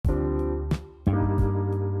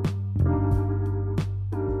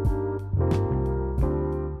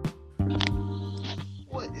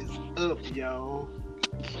Yo,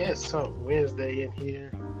 Cats Talk Wednesday in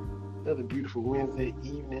here. Another beautiful Wednesday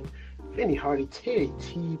evening. Vinny Hardy, Teddy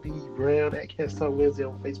TB Brown at Cats Talk Wednesday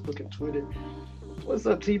on Facebook and Twitter. What's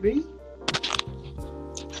up, TB?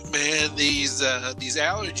 Man, these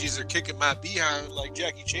allergies are kicking my behind like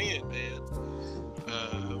Jackie Chan, man.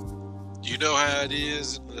 You know how it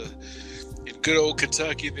is in good old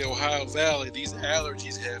Kentucky, in the Ohio Valley. These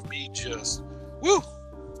allergies have me just woo.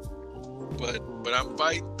 But I'm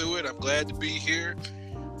fighting through it. I'm glad to be here.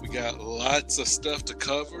 We got lots of stuff to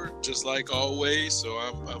cover, just like always. So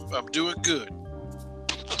I'm doing good.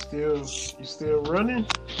 You still running?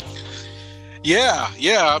 Yeah.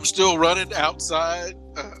 I'm still running outside.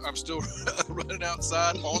 I'm still running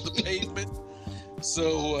outside on the pavement.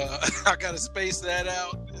 So I got to space that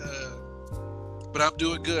out. But I'm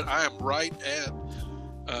doing good. I am right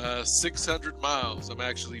at 600 miles. I'm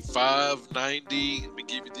actually 590. Let me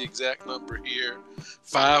give you the exact number here.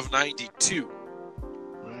 592.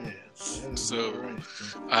 Man, so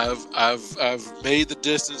right. I've made the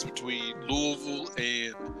distance between Louisville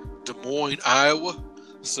and Des Moines, Iowa.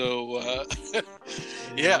 So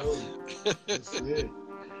yeah. That's it.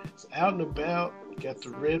 It's out and about. Got the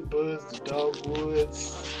red buds, the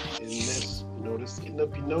dogwoods, and that's getting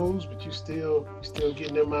up your nose, but you still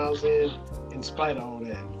getting them miles in spite of all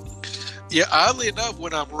that. Yeah, oddly enough,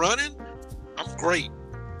 when I'm running, I'm great.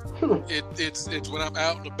 It's when I'm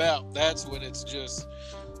out and about. That's when it's just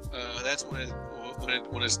that's when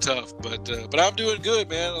it's tough. But I'm doing good,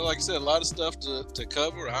 man. Like I said, a lot of stuff to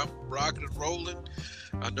cover. I'm rocking and rolling.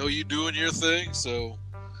 I know you doing your thing, so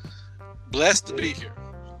blessed to be here.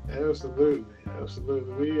 Absolutely.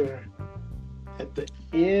 We are at the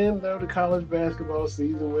end of the college basketball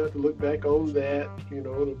season. We'll have to look back on that. You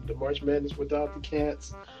know, the March Madness without the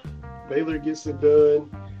Cats. Baylor gets it done.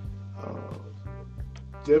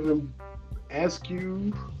 Devin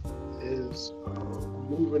Askew is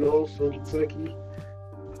moving on from Kentucky.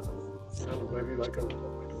 Maybe like a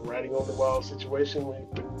writing on the wall situation with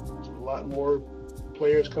a lot more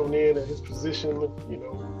players coming in at his position. You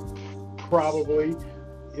know, probably.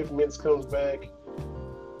 If Mintz comes back,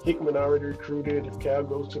 Hickman already recruited. If Cal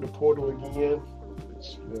goes to the portal again,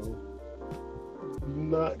 it's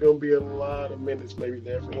not going to be a lot of minutes maybe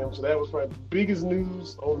there for him. So that was probably the biggest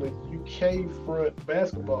news on the UK front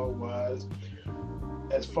basketball-wise.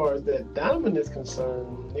 As far as that diamond is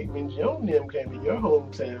concerned, Nick Mingione and them came to your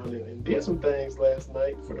hometown and did some things last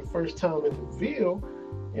night for the first time in the Ville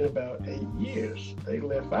in about 8 years. They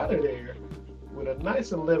left out of there with a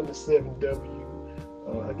nice 11-7 W.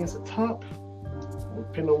 Against the top,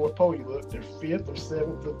 depending on what poll you look, they're 5th or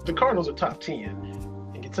 7th. The Cardinals are top 10,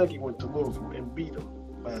 and Kentucky went to Louisville and beat them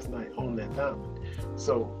last night on that diamond.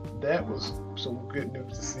 So that was some good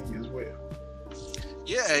news to see as well.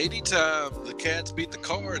 Yeah, anytime the Cats beat the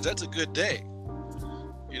Cards, that's a good day.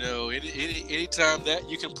 You know, anytime that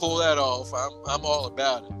you can pull that off, I'm all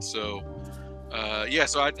about it. So,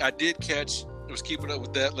 so I did catch. I was keeping up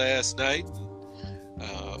with that last night.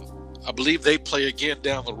 I believe they play again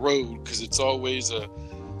down the road because it's always a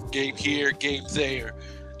game here, game there,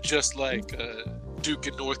 just like Duke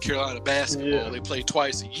and North Carolina basketball. Yeah. They play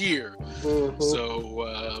twice a year. Mm-hmm.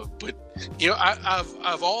 So, but you know,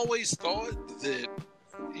 I've always thought that,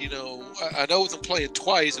 you know, I know with them playing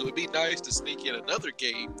twice, it would be nice to sneak in another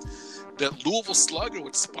game that Louisville Slugger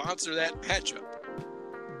would sponsor that matchup.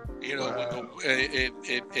 You know, wow.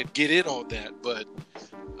 and get in on that, but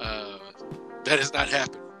that has not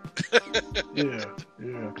happened. yeah,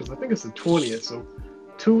 because I think it's the 20th, so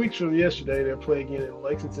 2 weeks from yesterday they'll play again in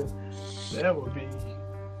Lexington. That would be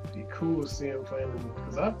cool to see them playing,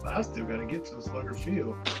 because I still got to get to the Slugger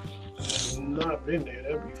Field. I've not been there.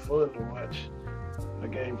 That'd be fun to watch a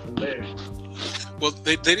game from there. Well,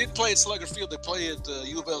 they didn't play at Slugger Field. They play at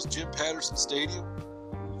U of L's Jim Patterson Stadium.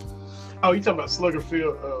 Oh, you talking about Slugger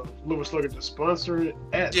Field? Louisville Slugger to sponsor it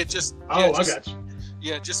at? I got you.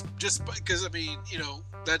 Yeah, just because, I mean, you know,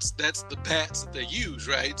 that's the bats that they use,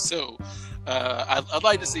 right? So I'd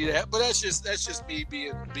like to see that, but that's just me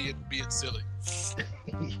being silly.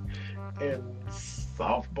 And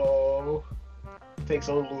softball takes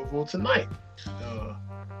on Louisville tonight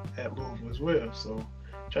at Louisville as well. So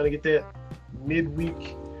trying to get that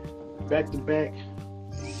midweek back-to-back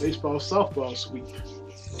baseball softball sweep.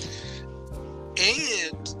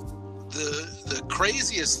 And the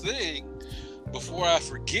craziest thing, before I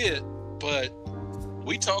forget, but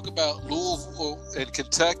we talk about Louisville and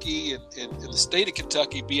Kentucky and the state of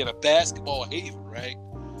Kentucky being a basketball haven, right?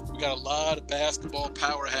 We got a lot of basketball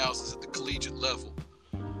powerhouses at the collegiate level.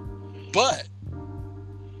 But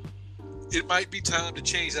it might be time to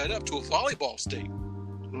change that up to a volleyball state.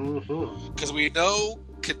 Because we know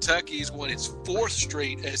Kentucky's won its 4th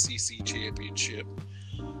straight SEC championship.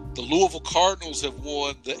 The Louisville Cardinals have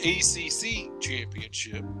won the ACC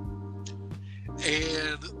championship.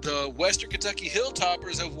 And the Western Kentucky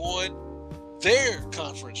Hilltoppers have won their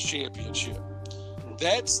conference championship.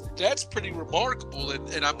 That's pretty remarkable.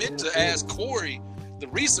 And I meant to ask Corey, the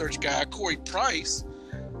research guy, Corey Price,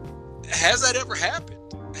 has that ever happened?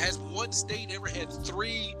 Has one state ever had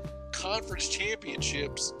 3 conference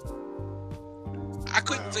championships? I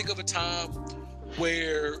couldn't think of a time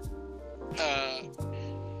where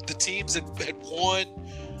the teams had won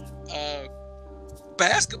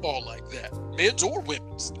basketball like that, men's or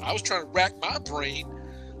women's. I was trying to rack my brain.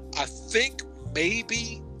 I think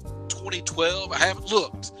maybe 2012. I haven't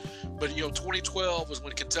looked, but 2012 was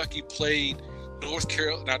when Kentucky played North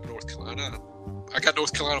Carolina. I got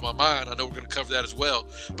North Carolina on my mind. I know we're going to cover that as well.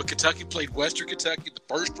 But Kentucky played Western Kentucky in the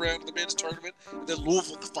first round of the men's tournament, and then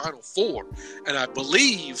Louisville in the Final Four. And I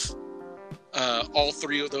believe all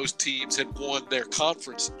 3 of those teams had won their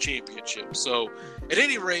conference championship. So, at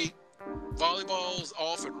any rate, volleyball's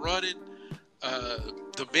off and running.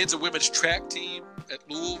 The men's and women's track team at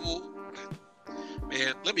Louisville.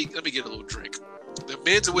 Man, let me get a little drink. The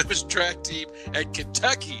men's and women's track team at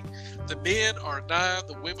Kentucky. The men are 9,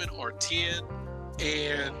 the women are 10.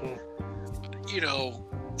 And,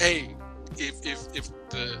 hey, if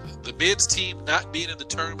the men's team not being in the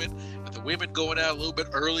tournament and the women going out a little bit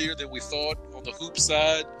earlier than we thought on the hoop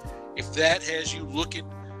side, if that has you looking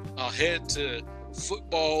ahead to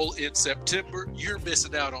football in September, you're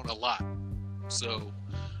missing out on a lot. So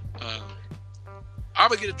I'm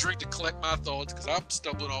going to get a drink to collect my thoughts because I'm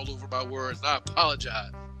stumbling all over my words, and I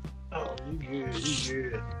apologize. Oh, you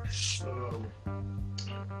good.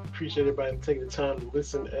 Appreciate everybody taking the time to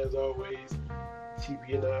listen. As always,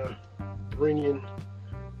 TB and I bringing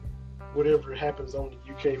whatever happens on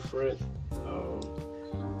the UK front.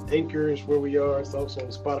 Anchor is where we are. It's also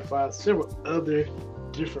on Spotify, several other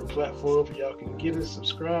different platforms where y'all can get us,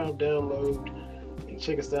 subscribe, download, and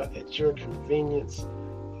check us out at your convenience.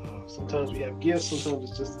 Sometimes we have guests, sometimes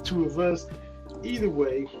it's just the 2 of us. Either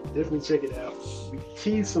way, definitely check it out. We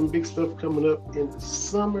tease some big stuff coming up in the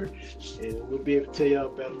summer, and we'll be able to tell y'all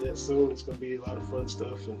about that soon. It's going to be a lot of fun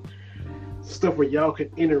stuff and stuff where y'all can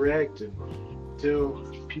interact and tell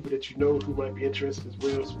people that you know who might be interested as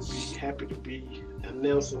well. So we'll be happy to be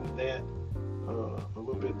announcing that a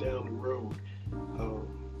little bit down the road.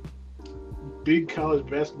 Big college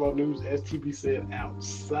basketball news, as TB said,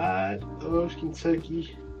 outside of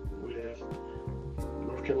Kentucky. We have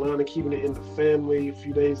North Carolina keeping it in the family a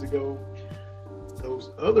few days ago.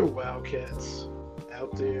 Those other Wildcats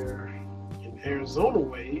out there in Arizona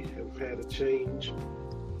way have had a change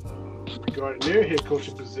regarding their head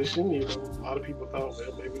coaching position. A lot of people thought,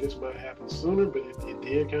 well, maybe this might happen sooner, but it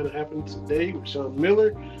did kind of happen today with Sean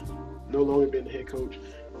Miller no longer being the head coach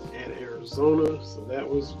at Arizona. So that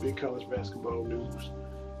was big college basketball news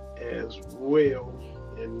as well.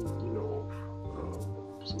 And,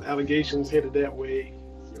 some allegations headed that way.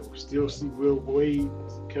 We still see Will Wade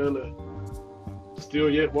kind of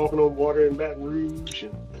still yet walking on water in Baton Rouge,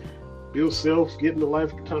 and Bill Self getting the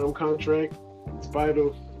lifetime contract in spite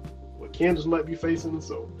of what Kansas might be facing.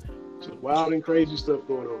 So just wild and crazy stuff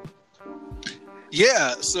going on.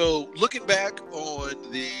 Yeah, so looking back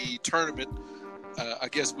on the tournament, I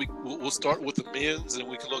guess we'll start with the men's, and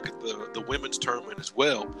we can look at the women's tournament as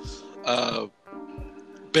well.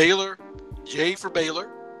 Baylor, yay for Baylor.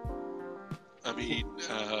 I mean,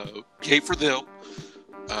 yay for them.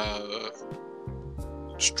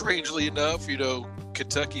 Strangely enough,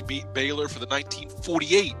 Kentucky beat Baylor for the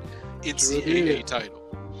 1948 NCAA title.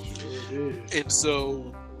 And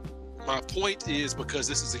so my point is, because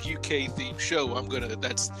this is a UK themed show,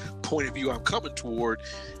 that's the point of view I'm coming toward.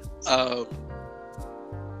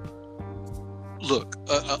 Look,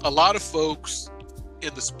 a lot of folks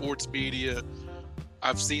in the sports media,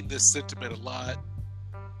 I've seen this sentiment a lot.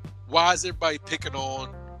 Why is everybody picking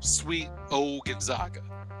on sweet old Gonzaga,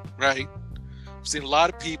 right? I've seen a lot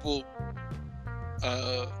of people,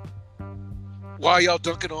 why are y'all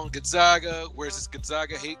dunking on Gonzaga? Where's this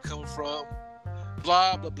Gonzaga hate coming from?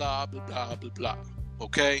 Blah, blah, blah, blah, blah, blah, blah.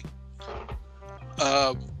 Okay?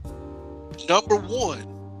 Number one,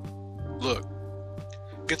 look,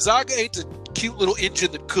 Gonzaga ain't the cute little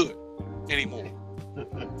engine that could anymore.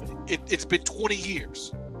 It's been 20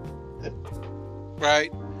 years, right?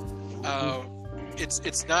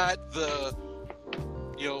 It's not the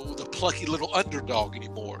plucky little underdog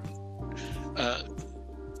anymore.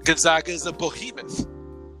 Gonzaga is a behemoth,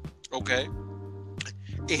 okay?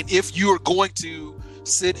 And if you are going to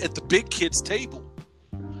sit at the big kids table,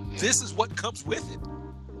 this is what comes with it.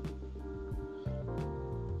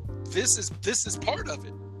 this is part of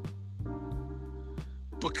it.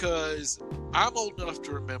 Because I'm old enough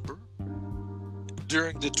to remember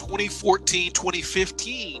during the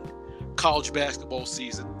 2014-2015 college basketball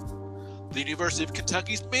season, the University of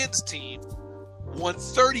Kentucky's men's team won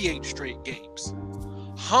 38 straight games,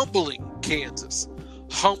 humbling Kansas,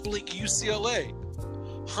 humbling UCLA,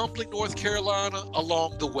 humbling North Carolina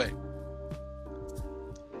along the way.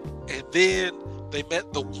 And then they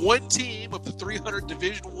met the one team of the 300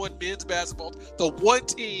 Division I men's basketball, the one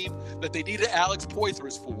team that they needed Alex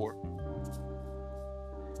Poythress for,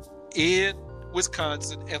 in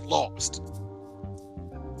Wisconsin, and lost.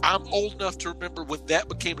 I'm old enough to remember when that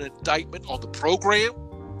became an indictment on the program.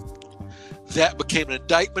 That became an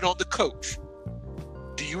indictment on the coach.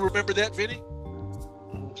 Do you remember that, Vinny?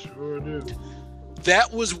 Sure do.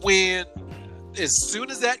 That was when, as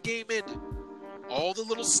soon as that game ended, all the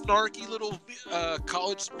little snarky little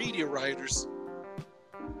college media writers,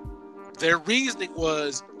 their reasoning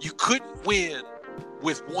was you couldn't win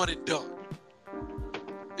with one and done,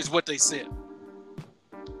 is what they said.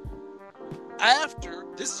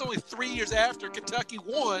 This is only 3 years after Kentucky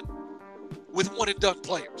won with one and done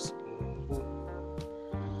players.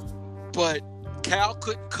 But Cal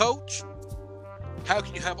couldn't coach. How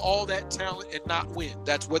can you have all that talent and not win?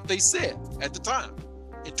 That's what they said at the time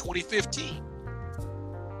in 2015.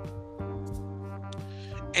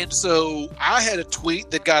 And so I had a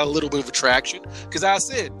tweet that got a little bit of attraction because I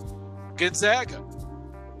said, Gonzaga,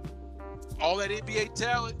 all that NBA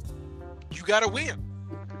talent, you got to win.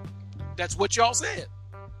 That's what y'all said.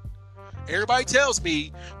 Everybody tells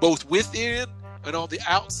me, both within and on the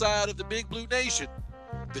outside of the Big Blue Nation,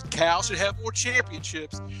 that Cal should have more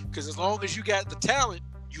championships because as long as you got the talent,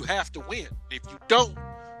 you have to win. If you don't,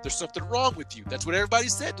 there's something wrong with you. That's what everybody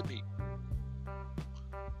said to me.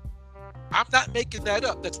 I'm not making that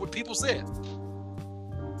up. That's what people said.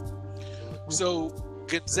 So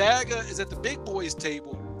Gonzaga is at the big boys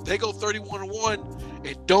table. They go 31-1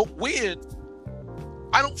 and don't win.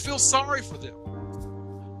 I don't feel sorry for them.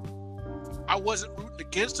 I wasn't rooting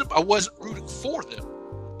against them. I wasn't rooting for them.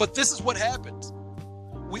 But this is what happens.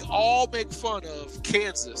 We all make fun of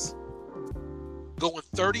Kansas going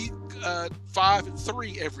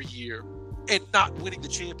 35-3 every year and not winning the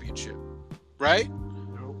championship, right?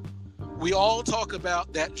 We all talk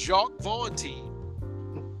about that Jacques Vaughn team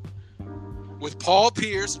with Paul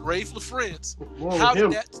Pierce and Rafe LaFrentz.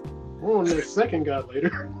 We're on the second guy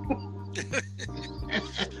later.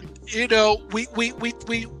 You know, we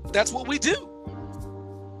that's what we do,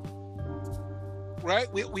 right?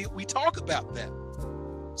 We talk about that.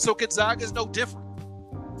 So Gonzaga is no different.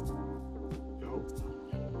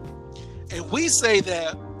 And we say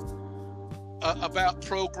that about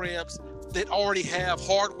programs that already have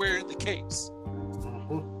hardware in the case.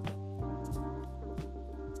 Mm-hmm.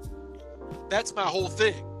 That's my whole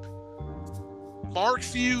thing. Mark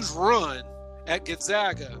Few's run at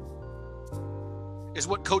Gonzaga is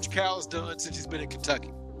what Coach Cal has done since he's been in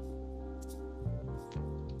Kentucky.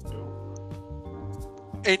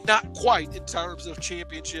 And not quite in terms of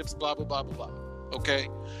championships, blah, blah, blah, blah, blah. Okay?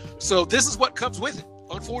 So this is what comes with it,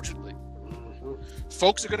 unfortunately. Mm-hmm.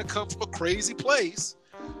 Folks are going to come from a crazy place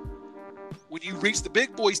when you reach the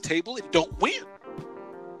big boys table and don't win.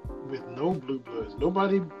 With no blue bloods. No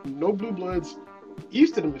blue bloods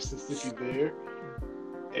east of the Mississippi there.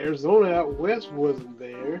 Arizona out west wasn't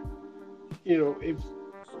there. If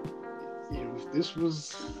this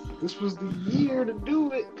was the year to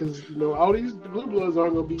do it, because all these blue bloods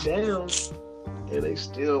aren't going to be down, and they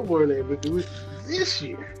still weren't able to do it this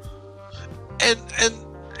year. And then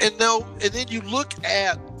you look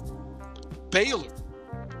at Baylor,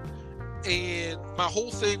 and my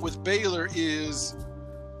whole thing with Baylor is,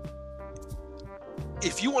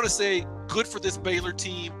 if you want to say good for this Baylor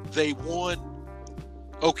team, they won.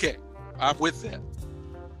 Okay, I'm with that.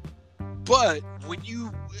 But when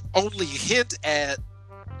you only hint at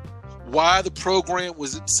why the program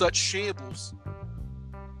was in such shambles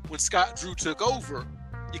when Scott Drew took over,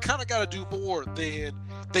 you kind of got to do more than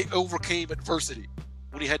they overcame adversity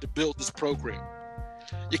when he had to build this program.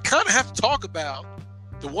 You kind of have to talk about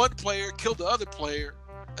the one player killed the other player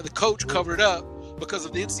and the coach covered it up because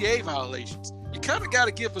of the NCAA violations. You kind of got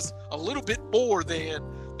to give us a little bit more than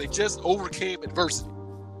they just overcame adversity.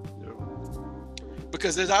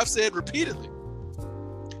 Because as I've said repeatedly,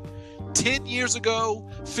 10 years ago,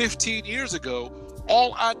 15 years ago,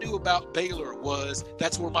 all I knew about Baylor was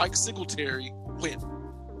that's where Mike Singletary went.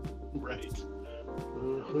 Right.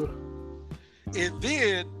 Uh-huh. And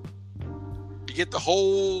then you get the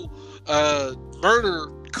whole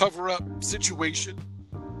murder cover-up situation.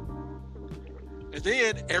 And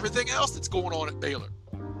then everything else that's going on at Baylor.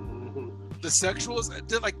 the sexual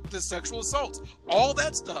assaults, all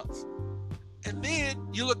that stuff. And then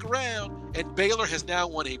you look around, and Baylor has now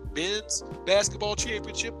won a men's basketball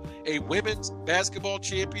championship, a women's basketball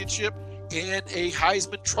championship, and a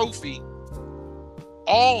Heisman Trophy,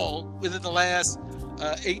 all within the last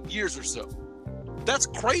 8 years or so. That's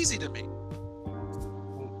crazy to me.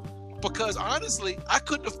 Because honestly, I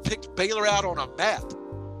couldn't have picked Baylor out on a map.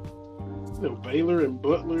 Baylor and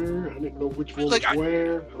Butler. I didn't know which one was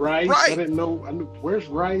where. Rice. Right. I didn't know. I knew where's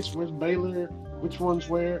Rice, where's Baylor, which one's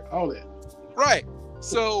where, all that. Right.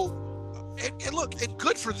 So, and look, and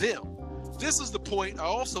good for them. This is the point. I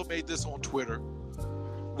also made this on Twitter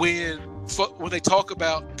when they talk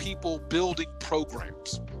about people building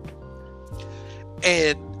programs.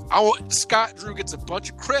 And Scott Drew gets a bunch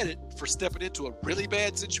of credit for stepping into a really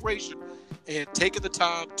bad situation and taking the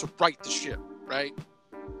time to right the ship, right?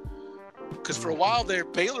 Because for a while there,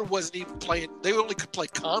 Baylor wasn't even playing. They only could play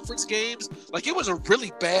conference games. Like, it was a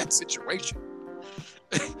really bad situation.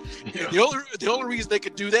 Yeah. The only reason they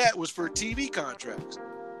could do that was for TV contracts.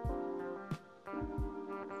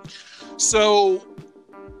 So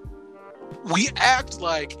we act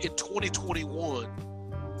like in 2021,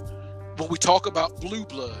 when we talk about blue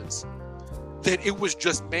bloods, that it was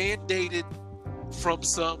just mandated from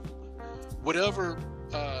some whatever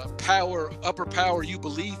upper power you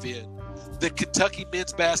believe in, that Kentucky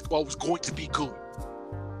men's basketball was going to be good.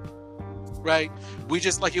 Right? We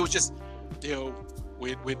just like, it was just,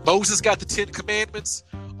 when Moses got the 10 Commandments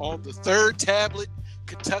on the third tablet,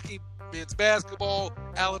 Kentucky men's basketball,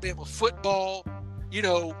 Alabama football,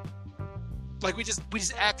 like we just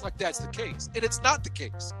act like that's the case. And it's not the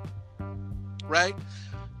case. Right?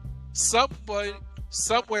 Somebody,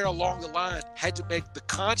 somewhere along the line, had to make the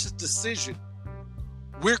conscious decision,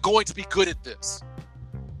 we're going to be good at this.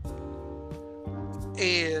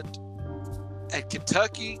 And at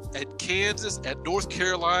Kentucky, at Kansas, at North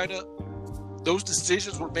Carolina, those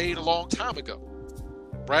decisions were made a long time ago,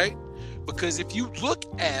 right? Because if you look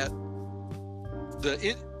at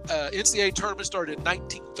the NCAA tournament started in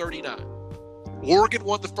 1939. Oregon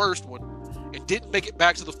won the first one and didn't make it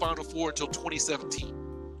back to the Final Four until 2017.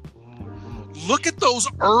 Look at those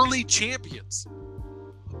early champions.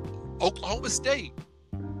 Oklahoma State,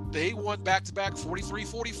 they won back-to-back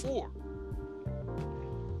 43-44.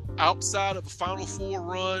 Outside of a Final Four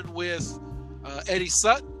run with Eddie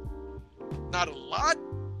Sutton, not a lot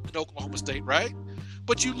in Oklahoma State, right?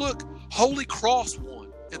 But you look, Holy Cross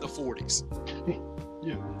won in the 40s.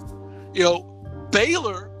 Yeah.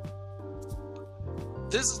 Baylor,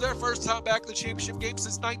 this is their first time back in the championship game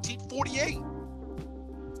since 1948.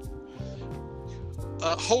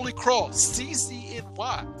 Holy Cross,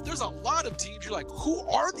 CCNY. There's a lot of teams you're like, who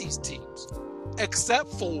are these teams?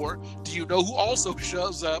 Except for, do you know who also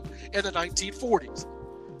shows up in the 1940s?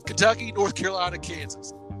 Kentucky, North Carolina,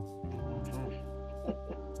 Kansas.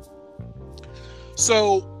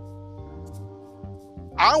 So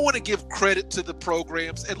I want to give credit to the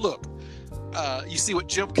programs. And look, you see what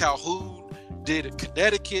Jim Calhoun did in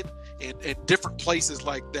Connecticut and different places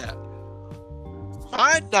like that.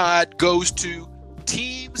 My nod goes to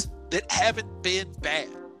teams that haven't been bad.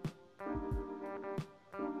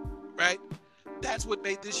 Right? That's what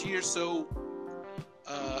made this year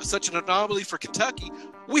such an anomaly for Kentucky.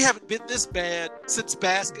 We haven't been this bad since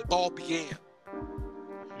basketball began.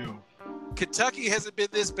 Yeah. Kentucky hasn't been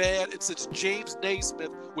this bad since James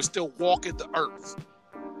Naismith was still walking the earth.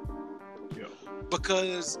 Yeah.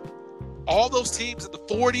 Because all those teams in the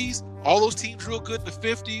 40s, all those teams real good in the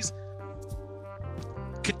 50s,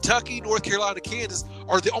 Kentucky, North Carolina, Kansas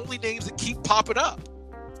are the only names that keep popping up.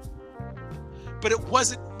 But it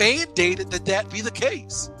wasn't mandated that be the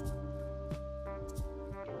case.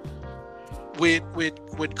 When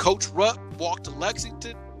Coach Rupp walked to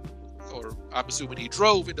Lexington, or I'm assuming he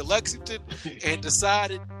drove into Lexington and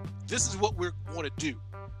decided this is what we're going to do.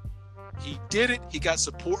 He did it. He got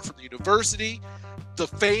support from the university. The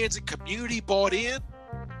fans and community bought in,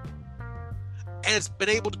 and it's been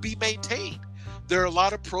able to be maintained. There are a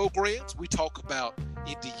lot of programs. We talk about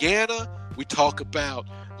Indiana. We talk about,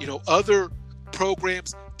 other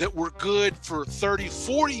programs that were good for 30,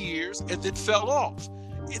 40 years and then fell off.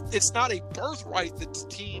 It's not a birthright that the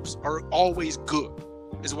teams are always good,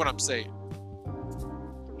 is what I'm saying.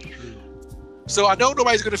 So I know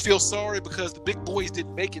nobody's going to feel sorry because the big boys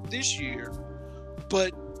didn't make it this year,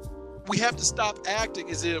 but we have to stop acting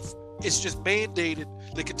as if it's just mandated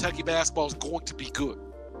that Kentucky basketball is going to be good.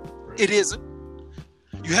 Right. It isn't.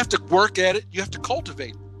 You have to work at it. You have to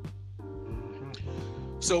cultivate it.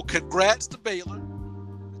 So congrats to Baylor.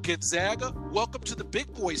 Gonzaga, welcome to the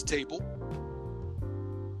big boys table.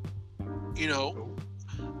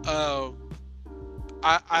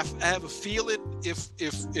 I have a feeling if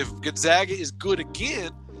Gonzaga is good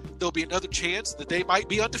again, there'll be another chance that they might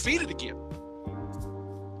be undefeated again.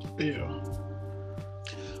 Yeah.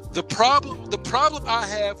 The problem I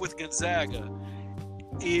have with Gonzaga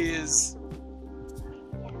is,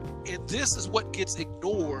 and this is what gets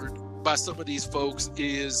ignored by some of these folks,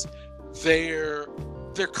 is their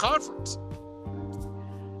conference.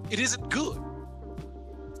 It isn't good.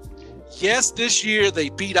 Yes, this year they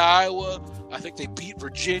beat Iowa. I think they beat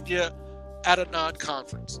Virginia at a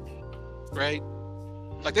non-conference, right?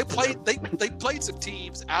 Like they played some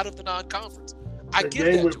teams out of the non-conference. I get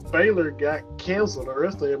game that. With Baylor got canceled. The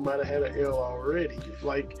rest of them might have had an L already.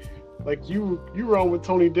 Like you were on with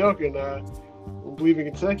Tony Delk and I believe in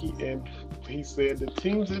Kentucky, and he said the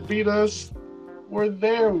teams that beat us were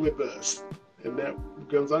there with us, and that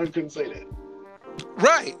Gonzaga couldn't say that.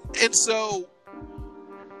 Right, and so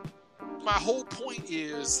my whole point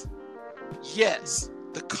is, yes,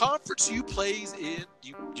 the conference you plays in,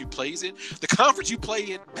 the conference you play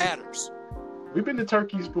in matters. We've been to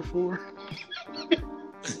Turkeys before.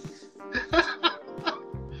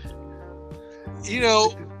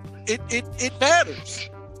 It matters,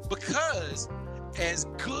 because as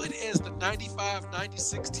good as the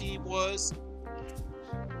 95-96 team was,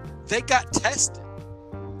 they got tested.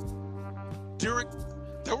 There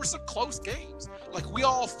were some close games. Like, we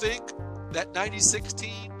all think that 96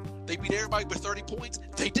 team, they beat everybody by 30 points.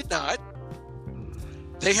 They did not.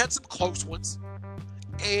 They had some close ones.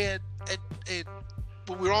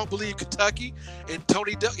 But we all believe Kentucky and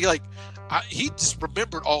Tony, he just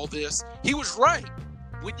remembered all this. He was right.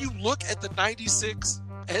 When you look at the 96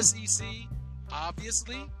 SEC,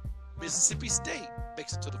 obviously, Mississippi State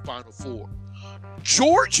makes it to the Final Four.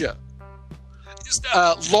 Georgia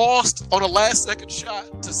lost on a last-second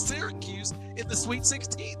shot to Syracuse in the Sweet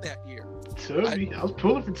 16 that year. Tubby, I was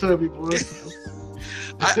pulling for Tubby, boy.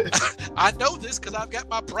 I know this because I've got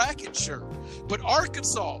my bracket shirt. But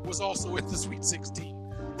Arkansas was also in the Sweet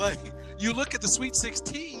 16. Like, you look at the Sweet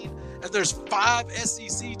 16, and there's 5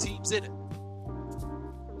 SEC teams in it.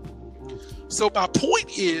 So my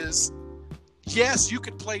point is, yes, you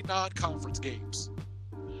can play non-conference games.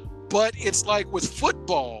 But it's like with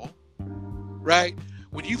football, right?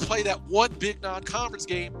 When you play that one big non-conference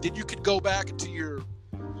game, then you can go back into your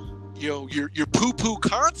poo-poo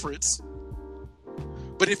conference.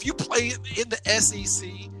 But if you play in the SEC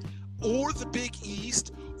or the Big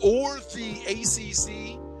East or the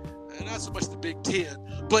ACC, and not so much the Big Ten,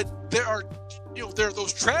 but there are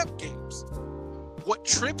those trap games. What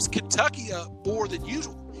trips Kentucky up more than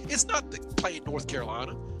usual? It's not playing North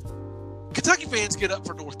Carolina. Kentucky fans get up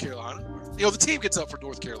for North Carolina. The team gets up for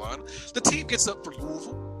North Carolina. The team gets up for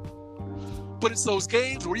Louisville. But it's those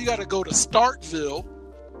games where you got to go to Starkville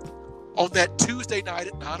on that Tuesday night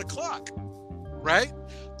at 9 o'clock, right?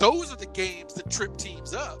 Those are the games that trip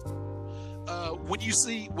teams up. When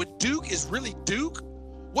Duke is really Duke,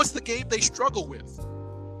 what's the game they struggle with?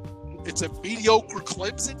 It's a mediocre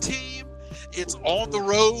Clemson team. It's on the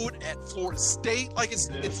road at Florida State. Like it's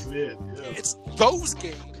those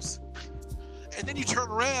games. And then you turn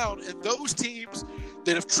around and those teams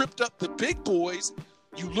that have tripped up the big boys,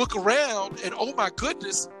 you look around and, oh my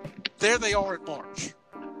goodness, there they are in March.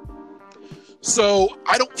 So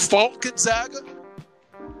I don't fault Gonzaga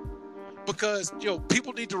because,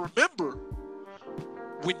 people need to remember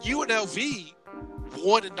when UNLV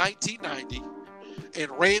won in 1990 and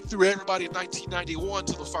ran through everybody in 1991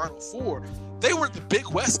 to the Final Four, they were in the Big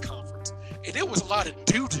West Conference, and it was a lot of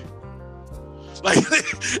doo-doo. Like,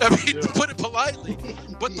 to put it politely,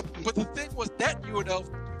 but the thing was that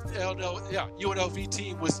UNLV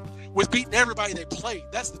team was beating everybody they played.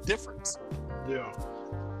 That's the difference. Yeah.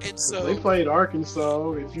 And so they played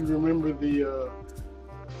Arkansas. If you remember the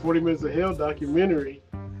 40 Minutes of Hell documentary,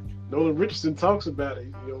 Nolan Richardson talks about it.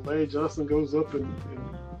 Larry Johnson goes up and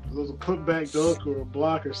does a putback dunk or a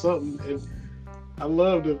block or something, and I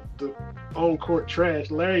love the on-court trash.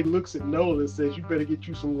 Larry looks at Nolan and says, "You better get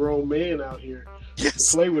you some grown man out here to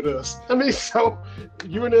play with us." I mean, so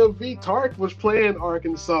UNLV, Tark was playing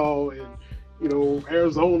Arkansas and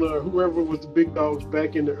Arizona or whoever was the big dogs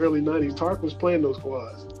back in the early 90s. Tark was playing those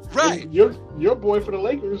squads. Right. And your boy for the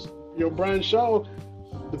Lakers, Brian Shaw,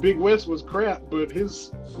 the Big West was crap, but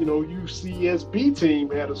his UCSB team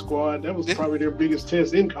had a squad that was probably their biggest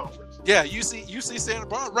test in conference. Yeah, UC Santa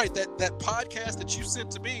Barbara, right? That podcast that you sent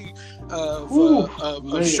to me of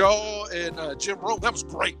Shaw and Jim Rome, that was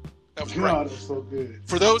great. That was great. God, it was so good.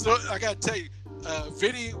 For those, I got to tell you,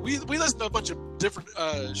 Vinny, we listen to a bunch of different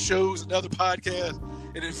shows and other podcasts,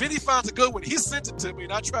 and if Vinny finds a good one, he sent it to me,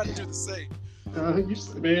 and I try to do the same.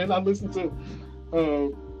 Man, I listened to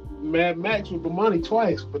Mad Max with Bomani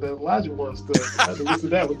twice, but the Elijah one stuff. I had to listen to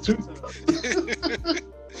that one 2 times.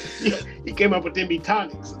 He came up with them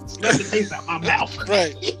tonics and slapped the taste out my mouth.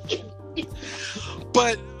 Right.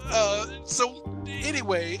 But so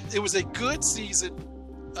anyway, it was a good season.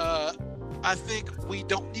 I think we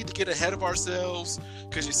don't need to get ahead of ourselves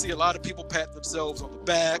because you see a lot of people patting themselves on the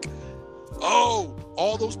back. Oh,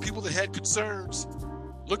 all those people that had concerns,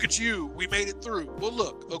 look at you, we made it through. Well,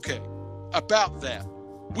 look, okay, about that.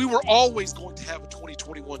 We were always going to have a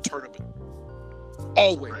 2021 tournament.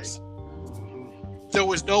 Always. Right. There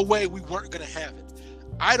was no way we weren't going to have it.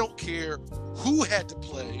 I don't care who had to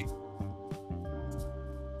play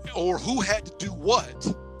or who had to do what.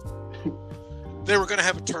 They were going to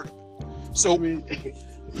have a tournament. So I mean,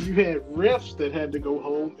 you had refs that had to go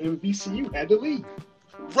home and VCU had to leave.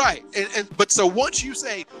 Right. But so once you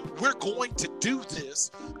say we're going to do this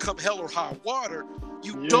come hell or high water,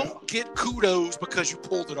 you don't get kudos because you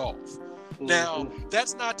pulled it off. Mm-hmm. Now,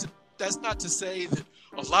 that's not to say that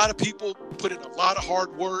a lot of people put in a lot of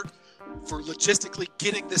hard work for logistically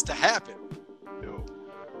getting this to happen. No.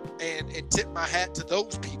 And tip my hat to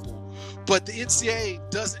those people. But the NCAA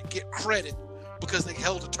doesn't get credit because they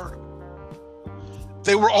held a tournament.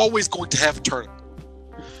 They were always going to have a tournament.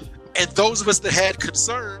 And those of us that had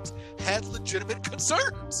concerns had legitimate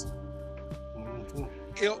concerns. Mm-hmm.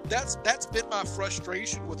 You know, that's been my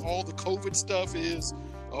frustration with all the COVID stuff is,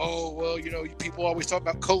 oh, well, you know, people always talk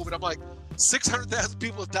about COVID. I'm like, 600,000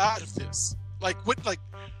 people have died of this. Like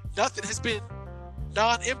nothing has been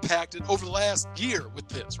non-impacted over the last year with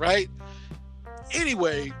this, right?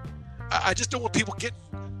 Anyway, I just don't want people getting,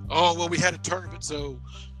 oh, well, we had a tournament, so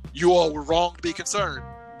you all were wrong to be concerned.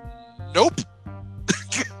 Nope.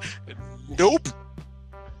 Nope.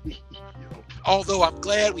 Although I'm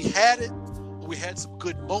glad we had it. We had some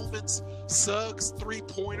good moments. Suggs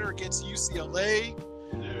 3-pointer against UCLA.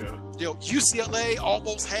 Yeah. You know, UCLA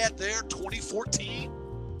almost had their 2014,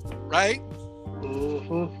 right?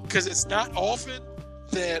 Because it's not often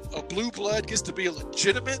that a blue blood gets to be a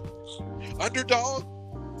legitimate underdog.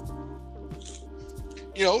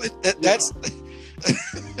 You know, that's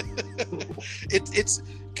it's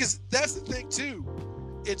because that's the thing too.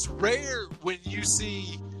 It's rare when you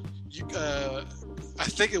see, I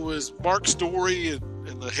think it was Mark Story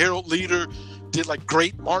and the Herald Leader did like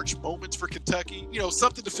great March moments for Kentucky. You know,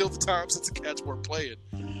 something to fill the time since the Cats weren't playing.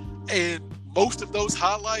 And most of those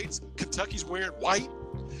highlights, Kentucky's wearing white,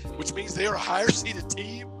 which means they're a higher seeded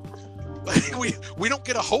team. Like we don't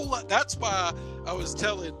get a whole lot. That's why I was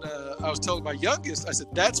telling my youngest, I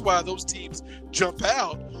said, that's why those teams jump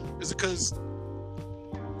out, is because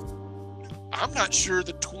I'm not sure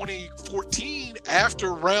the 2014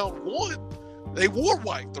 after round one, they wore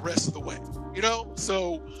white the rest of the way, you know?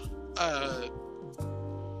 So,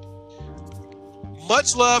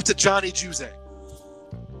 much love to Johnny Juzang.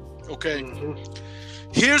 Okay. Mm-hmm.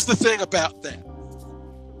 Here's the thing about that.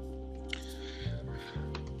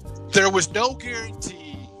 There was no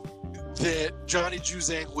guarantee that Johnny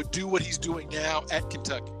Juzang would do what he's doing now at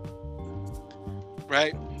Kentucky.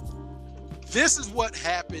 Right? This is what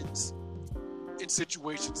happens in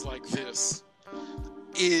situations like this,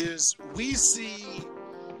 is we see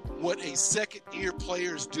what a second-year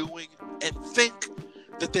player is doing and think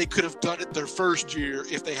that they could have done it their first year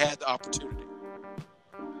if they had the opportunity.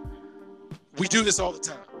 We do this all the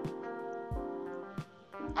time.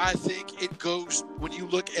 I think it goes when you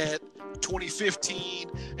look at 2015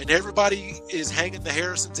 and everybody is hanging the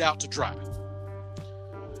Harrisons out to dry.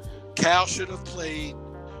 Cal should have played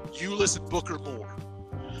Ulis and Booker more.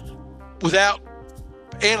 Without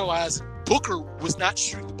analyzing, Booker was not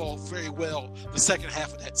shooting the ball very well the second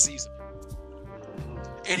half of that season.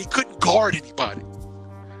 And he couldn't guard anybody.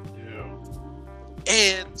 Yeah.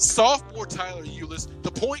 And sophomore Tyler Ulis,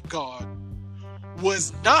 the point guard,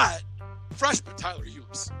 was not freshman Tyler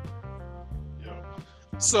Ulis. Yeah.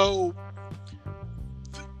 So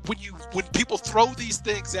when people throw these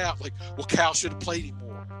things out, like, well, Cal should have played him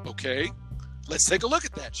more. Okay, let's take a look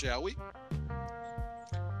at that, shall we?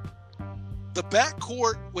 The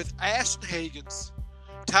backcourt with Ashton Hagans,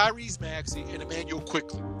 Tyrese Maxey, and Emmanuel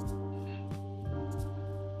Quickley.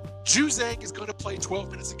 Juzang is going to play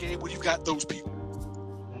 12 minutes a game when you've got those people.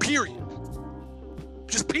 Period.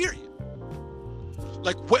 Just period.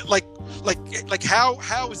 Like what? Like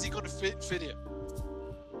how is he going to fit in?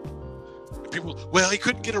 People, well, he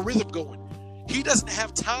couldn't get a rhythm going. He doesn't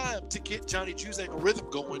have time to get Johnny Juzang a rhythm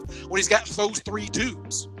going when he's got those three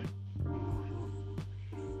dudes.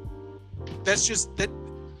 That's just that.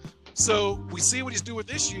 So we see what he's doing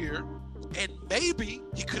this year, and maybe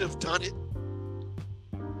he could have done it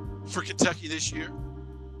for Kentucky this year.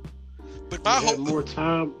 But He'd had more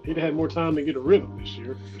time. He'd had more time to get a rhythm this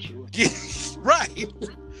year, for sure. Yeah, right.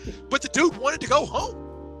 But the dude wanted to go home.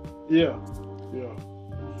 Yeah.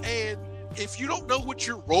 And if you don't know what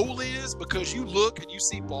your role is, because you look and you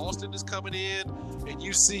see Boston is coming in, and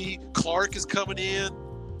you see Clark is coming in,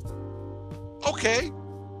 okay,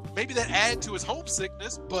 maybe that added to his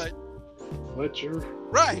homesickness, but Fletcher.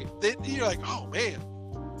 right, then you're like, oh man.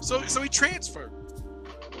 So he transferred.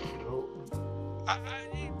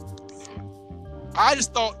 I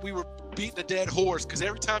just thought we were beating a dead horse because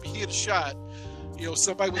every time he hit a shot,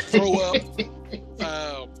 somebody would throw up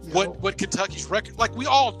what Kentucky's record. Like we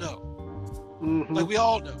all know. Mm-hmm. Like we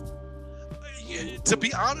all know. To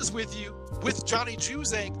be honest with you, with Johnny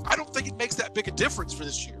Juzang, I don't think it makes that big a difference for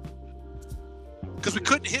this year because we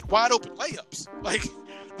couldn't hit wide open layups. Like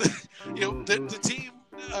the team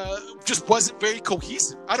just wasn't very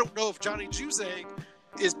cohesive. I don't know if Johnny Juzang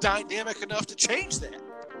is dynamic enough to change that.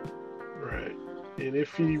 Right. And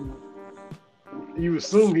if you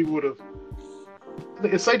assume he would have,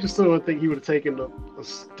 it's safe to assume I think he would have taken a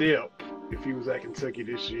step if he was at Kentucky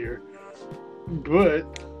this year.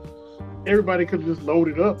 But everybody could have just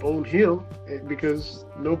loaded up on him because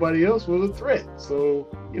nobody else was a threat. So,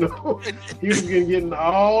 he was getting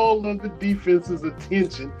all of the defense's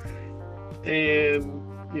attention and,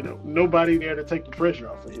 nobody there to take the pressure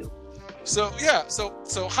off of him. So, yeah. So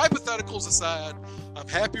hypotheticals aside, I'm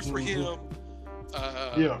happy for him.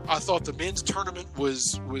 I thought the men's tournament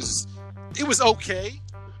was okay.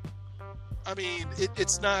 I mean,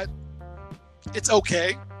 it's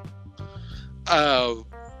okay.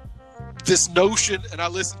 This notion, and I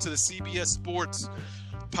listened to the CBS Sports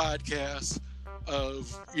podcast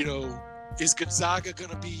of, is Gonzaga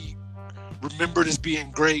going to be remembered as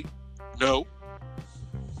being great? No.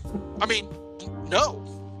 I mean, no.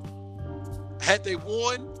 Had they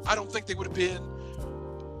won, I don't think they would have been,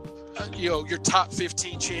 your top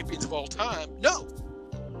 15 champions of all time. No,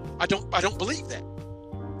 I don't believe that.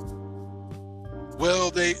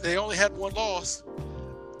 Well, they only had one loss.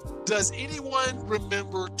 Does anyone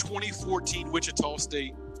remember 2014 Wichita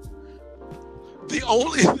State? The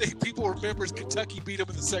only thing people remember is Kentucky beat them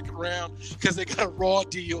in the second round because they got a raw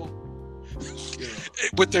deal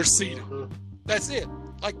with their seeding. That's it.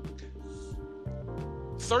 Like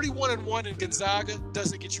 31-1 in Gonzaga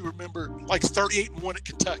doesn't get you remembered like 38-1 at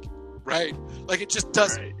Kentucky, right? Like it just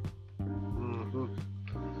doesn't. Right. Mm-hmm.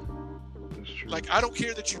 That's true. Like I don't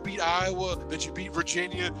care that you beat Iowa, that you beat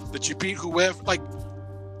Virginia, that you beat whoever. Like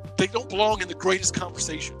they don't belong in the greatest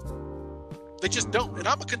conversation. They just don't. And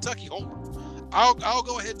I'm a Kentucky homer. I'll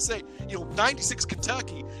go ahead and say, 96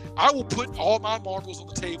 Kentucky, I will put all my marbles on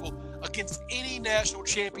the table against any national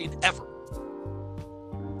champion ever.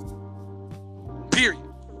 Period.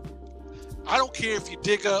 I don't care if you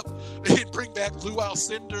dig up and bring back Lou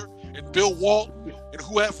Alcindor and Bill Walton and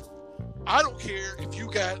whoever. I don't care if you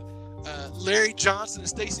got Larry Johnson and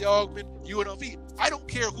Stacey Augmon, UNLV. I don't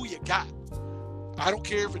care who you got. I don't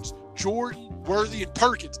care if it's Jordan, Worthy, and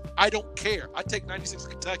Perkins. I don't care. I take 96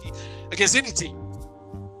 Kentucky against any team.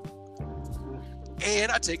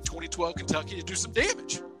 And I take 2012 Kentucky to do some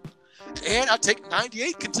damage. And I take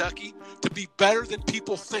 98 Kentucky to be better than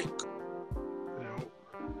people think.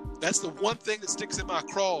 That's the one thing that sticks in my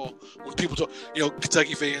craw when people talk,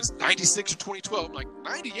 Kentucky fans, 96 or 2012. I'm like,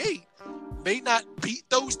 98 may not beat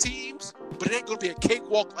those teams, but it ain't going to be a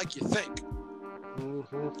cakewalk like you think.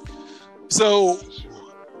 Mm-hmm. So,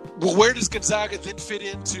 well, where does Gonzaga then fit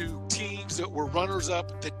into teams that were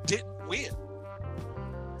runners-up that didn't win?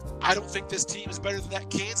 I don't think this team is better than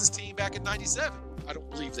that Kansas team back in 97. I don't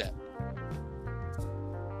believe that.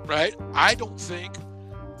 Right? I don't think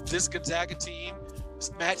this Gonzaga team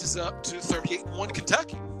matches up to 38-1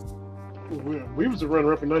 Kentucky. We was a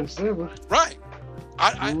runner-up in 97. Right.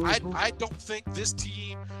 I don't think this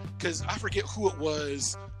team, because I forget who it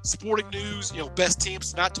was, Sporting News, best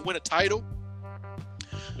teams not to win a title.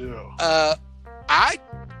 Yeah.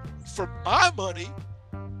 For my money,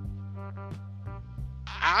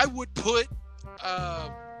 I would put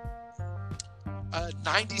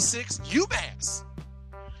 96 UMass.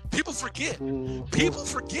 People forget. Mm-hmm. People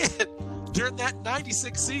forget during that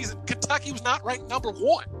 96 season, Kentucky was not ranked number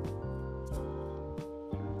 1.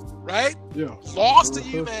 Right? Yeah. Lost to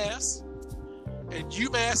UMass, and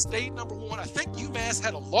UMass stayed number 1. I think UMass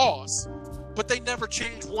had a loss, but they never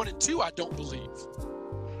changed 1 and 2, I don't believe.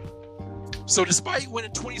 So despite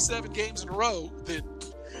winning 27 games in a row, that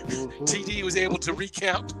TD was able to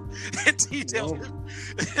recount and detail.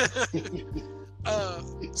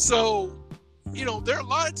 So, there are a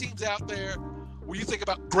lot of teams out there where you think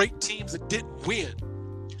about great teams that didn't win.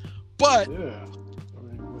 But yeah,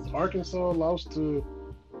 Arkansas lost to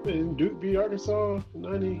And Duke beat Arkansas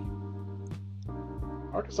 90.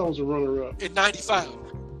 Arkansas was a runner-up in '95.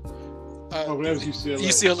 Oh, that was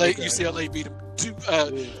UCLA. UCLA beat them.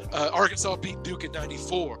 Arkansas beat Duke in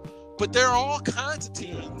 '94. But there are all kinds of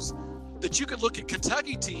teams that you can look at.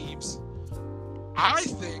 Kentucky teams. I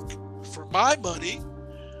think, for my money,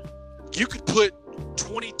 you could put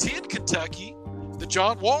 2010 Kentucky, the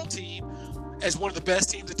John Wall team, as one of the best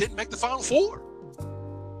teams that didn't make the Final Four.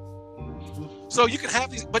 So you can have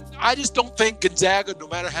these, but I just don't think Gonzaga, no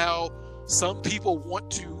matter how some people want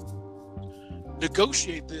to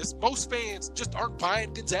negotiate this, most fans just aren't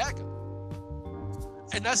buying Gonzaga.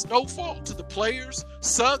 And that's no fault to the players.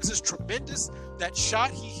 Suggs is tremendous. That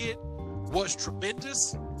shot he hit was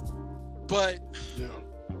tremendous. But,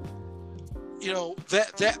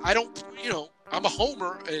 that I don't, I'm a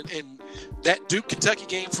homer, and that Duke Kentucky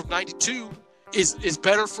game from '92 is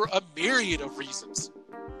better for a myriad of reasons.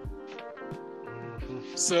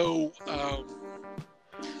 So,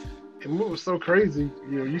 and what was so crazy,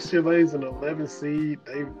 UCLA's an 11 seed.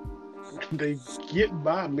 They get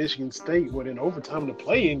by Michigan State in overtime in the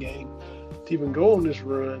play-in game to even go on this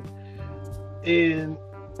run, and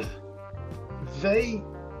they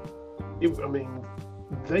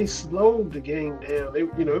slowed the game down.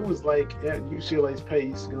 It was like at UCLA's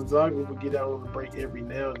pace. Gonzaga would get out on the break every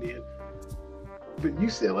now and then. But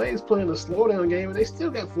UCLA is playing a slowdown game, and they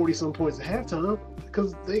still got 40-some points at halftime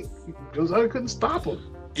because Gonzaga couldn't stop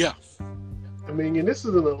them. Yeah. And this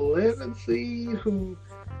is an 11 seed who,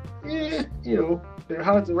 they're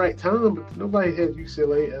hot at the right time, but nobody had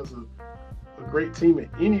UCLA as a great team at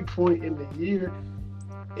any point in the year.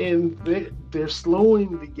 And they're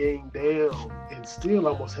slowing the game down and still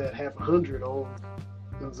almost had half 100 on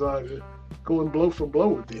Gonzaga, going blow for blow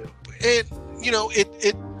with them. And,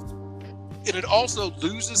 it also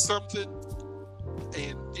loses something,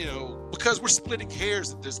 and, because we're splitting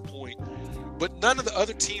hairs at this point, but none of the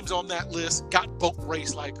other teams on that list got boat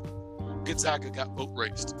raced like Gonzaga got boat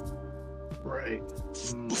raced. Right.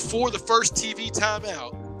 Before the first TV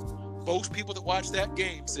timeout, most people that watched that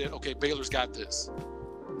game said, okay, Baylor's got this.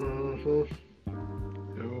 Mm-hmm.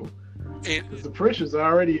 And the pressure's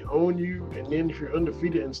already on you, and then if you're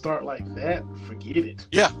undefeated and start like that, forget it.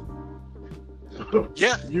 Yeah.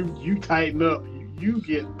 Yeah. You tighten up. You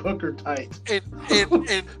get pucker tight. And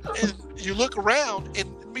you look around, and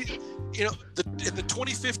the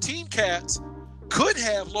 2015 Cats could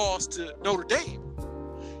have lost to Notre Dame.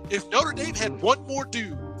 If Notre Dame had one more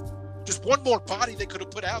dude, just one more body they could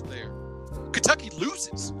have put out there, Kentucky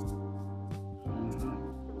loses.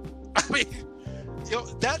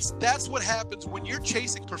 That's what happens when you're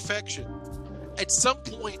chasing perfection. At some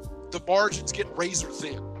point, the margins get razor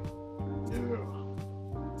thin. Yeah.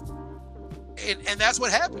 And that's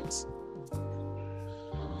what happens.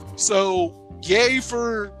 So, yay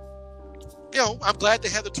for, I'm glad they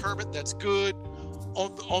had the tournament. That's good.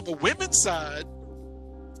 On the women's side,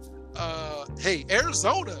 hey,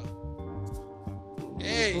 Arizona.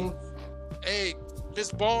 Hey,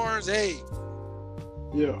 Miss Barnes, hey.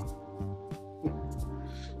 Yeah.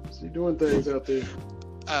 She doing things out there.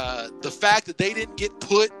 The fact that they didn't get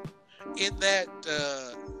put in that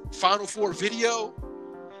Final Four video,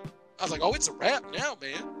 I was like, oh, it's a wrap now,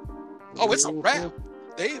 man. Oh, it's a wrap.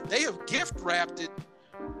 They have gift wrapped it.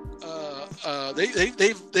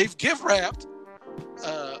 They've gift wrapped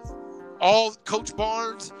all Coach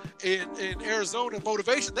Barnes in Arizona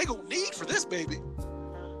motivation they gonna need for this baby.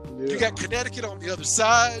 Yeah. You got Connecticut on the other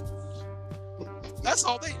side. That's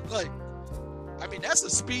all they like. That's a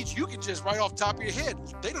speech you can just write off the top of your head.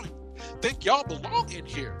 They don't think y'all belong in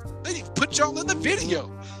here. They didn't put y'all in the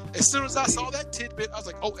video. As soon as I saw that tidbit, I was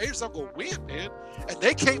like, oh, Arizona gonna win, man. And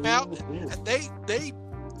they came out and they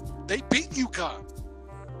beat UConn.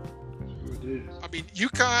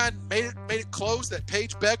 UConn made it close. That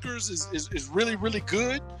Paige Beckers is really, really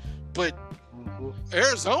good. But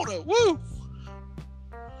Arizona, woo.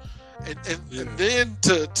 And then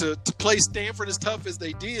to play Stanford as tough as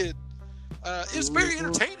they did, it was very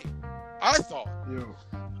entertaining, I thought.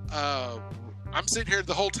 I'm sitting here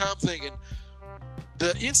the whole time thinking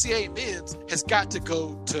the NCAA men's has got to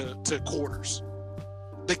go to quarters.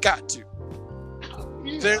 They got to.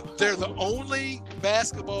 They're the only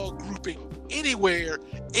basketball grouping anywhere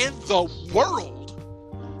in the world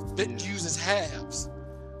that uses halves.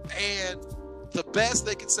 And the best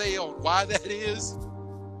they can say on why that is,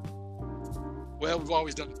 well, we've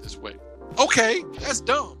always done it this way. Okay, that's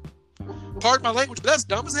dumb. Pardon my language, but that's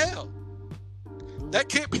dumb as hell. That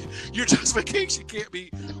can't be, your justification can't be,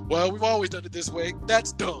 well, we've always done it this way.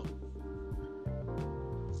 That's dumb.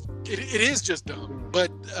 It is just dumb.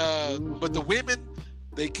 But the women,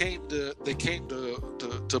 They came to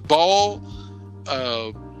ball.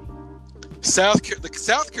 The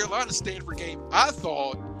South Carolina Stanford game, I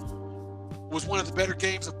thought, was one of the better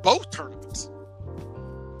games of both tournaments.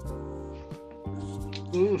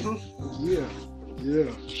 Mm-hmm.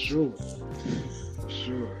 Yeah, sure.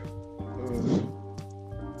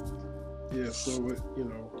 So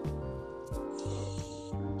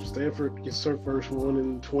Stanford gets her first one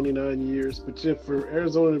in 29 years, but just for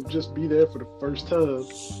Arizona to just be there for the first time,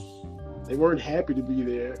 they weren't happy to be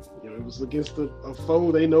there. It was against a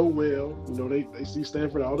foe they know well. They see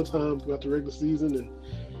Stanford all the time throughout the regular season, and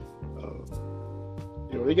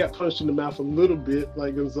they got punched in the mouth a little bit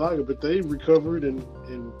like Gonzaga, but they recovered and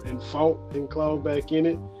fought and clawed back in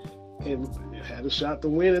it and had a shot to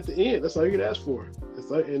win at the end. That's all you could ask for.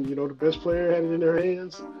 The best player had it in their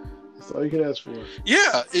hands. That's all you can ask for.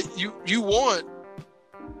 Yeah, you want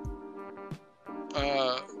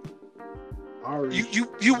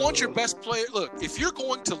you want your best player. Look, if you're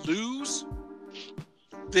going to lose,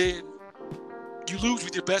 then you lose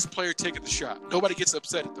with your best player taking the shot. Nobody gets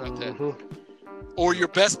upset about that. Or your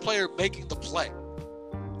best player making the play.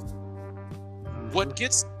 What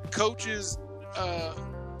gets coaches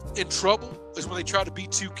in trouble is when they try to be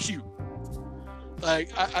too cute.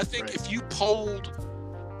 Like, I think if you polled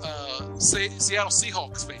say Seattle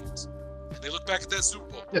Seahawks fans and they look back at that Super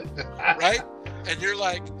Bowl, right? And you're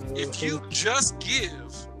like, if you just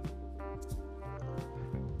give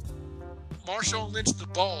Marshawn Lynch the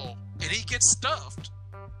ball and he gets stuffed,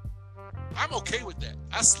 I'm okay with that.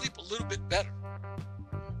 I sleep a little bit better.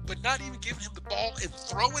 But not even giving him the ball and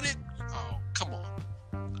throwing it, oh, come on.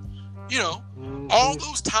 All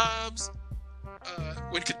those times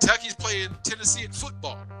when Kentucky's playing Tennessee in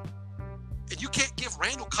football, and you can't give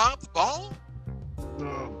Randall Cobb the ball?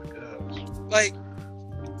 Oh, my gosh. Like,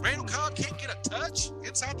 Randall Cobb can't get a touch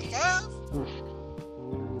inside the 5?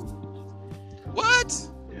 What?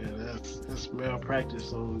 Yeah, that's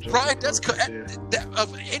malpractice on Joker. Right,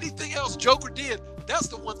 of anything else Joker did, that's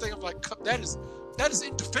the one thing I'm like, that is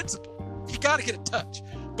indefensible. He got to get a touch.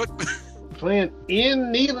 But playing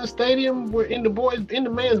in Neyland Stadium, we're in the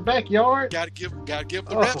man's backyard. Got to give him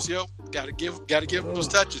the reps, yo. Got to give him those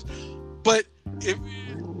touches. But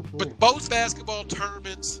both basketball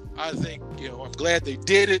tournaments, I think, I'm glad they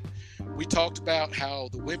did it. We talked about how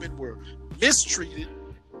the women were mistreated.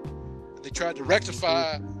 They tried to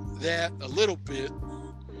rectify that a little bit,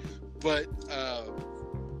 but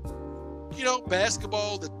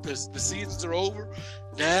basketball, the seasons are over.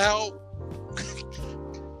 Now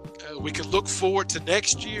we can look forward to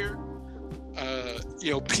next year.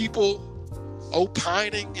 People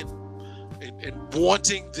opining and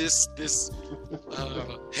wanting this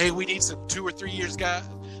hey, we need some 2 or 3 years guy.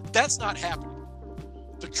 That's not happening.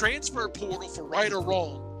 The transfer portal, for right or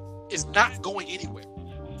wrong, is not going anywhere.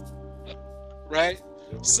 Right?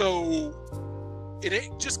 So it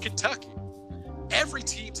ain't just Kentucky. Every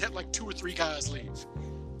team's had like 2 or 3 guys leave.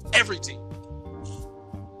 Every team.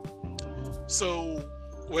 So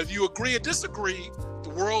whether you agree or disagree, the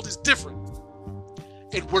world is different.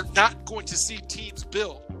 And we're not going to see teams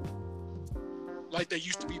built like they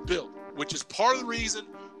used to be built, which is part of the reason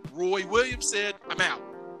Roy Williams said, I'm out.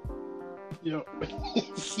 Yep.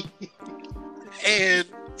 And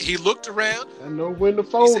he looked around. I know when to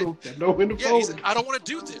fold him. He said, I don't want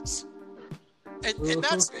to do this. And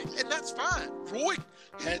that's fine. Roy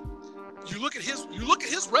had you look at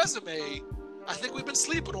his resume, I think we've been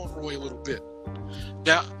sleeping on Roy a little bit.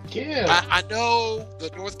 Now, I know the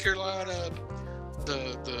North Carolina,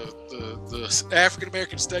 the African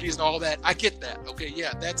American studies and all that. I get that. Okay,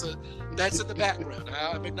 yeah, that's in the background.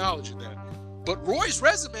 I'm acknowledging that. But Roy's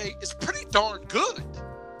resume is pretty darn good.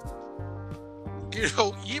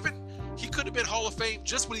 Even he could have been Hall of Fame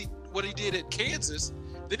just what he did at Kansas.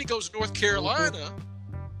 Then he goes to North Carolina,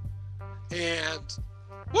 and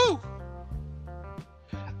woo!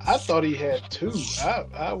 I thought he had 2.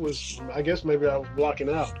 I guess maybe I was blocking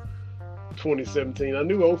out 2017. I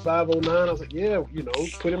knew 05, 09. I was like, yeah,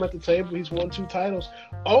 put him at the table. He's won 2 titles.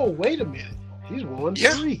 Oh, wait a minute. He's won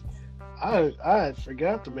 3. I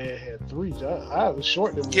forgot the man had 3. I was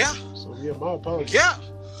shorting him. Yeah. So, yeah, my apologies. Yeah.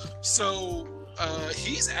 So,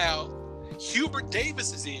 he's out. Hubert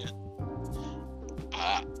Davis is in.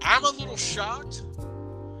 I'm a little shocked,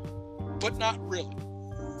 but not really.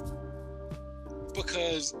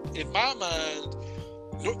 Because in my mind,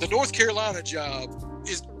 the North Carolina job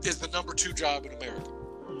is the number 2 job in America.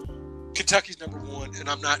 Kentucky's number 1, and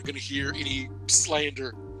I'm not going to hear any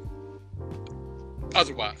slander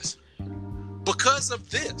otherwise. Because of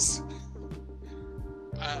this.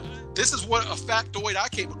 This is what a factoid I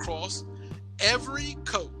came across. Every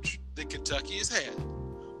coach that Kentucky has had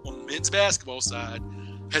on the men's basketball side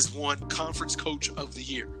has won Conference Coach of the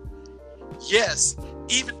Year. Yes,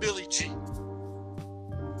 even Billy G.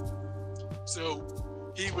 So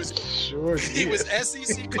he was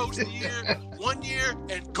SEC Coach of the Year 1 year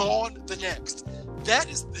and gone the next. That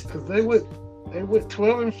is because they went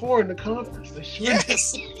 12-4 in the conference. They should.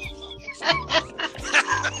 Yes.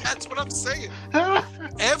 That's what I'm saying.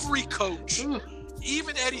 Every coach,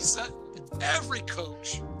 even Eddie Sutton, every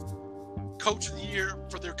coach of the year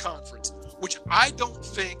for their conference, which I don't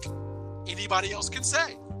think anybody else can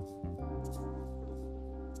say.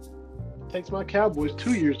 It takes my Cowboys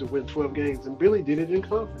 2 years to win 12 games, and Billy did it in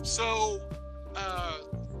conference. So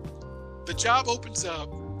the job opens up,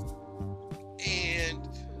 and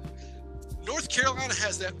North Carolina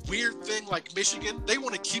has that weird thing like Michigan. They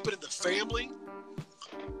want to keep it in the family,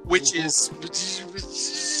 which is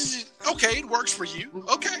okay. It works for you.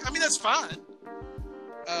 Okay, I mean that's fine.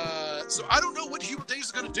 So I don't know what Hubert Davis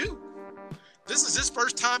is going to do. This is his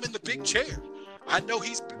first time in the big chair. I know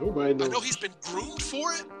he's been groomed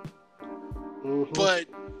for it. Mm-hmm. But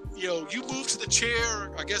you move to the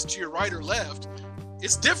chair, I guess to your right or left.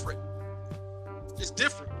 It's different. It's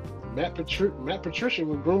different. Matt Patricia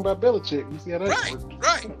was groomed by Belichick. You see how that works?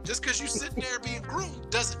 Right. Just because you're sitting there being groomed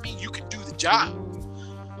doesn't mean you can do the job.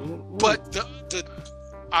 Mm-hmm. But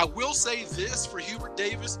I will say this for Hubert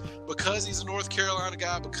Davis, because he's a North Carolina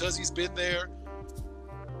guy, because he's been there,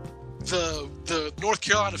 the North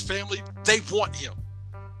Carolina family, they want him.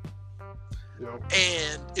 Yep.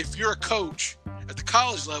 And if you're a coach at the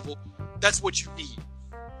college level, that's what you need.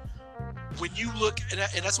 When you look, and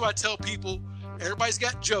that's why I tell people, everybody's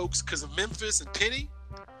got jokes because of Memphis and Penny.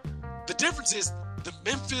 The difference is the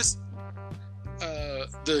Memphis,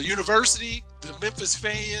 the university, the Memphis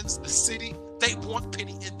fans, the city, they want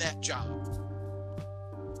Penny in that job.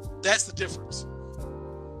 That's the difference.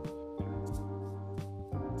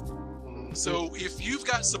 So if you've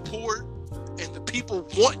got support and the people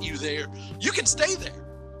want you there, you can stay there,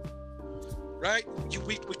 right?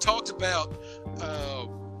 We talked about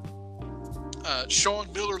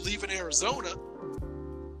Sean Miller leaving Arizona,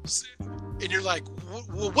 and you're like,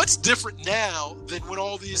 well, what's different now than when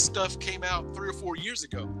all this stuff came out 3 or 4 years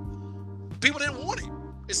ago? People didn't want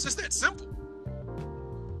him. It's just that simple.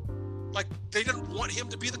 Like, they didn't want him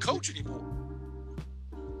to be the coach anymore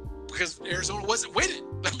because Arizona wasn't winning.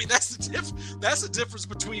 I mean, that's the difference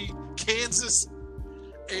between Kansas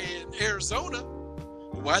and Arizona.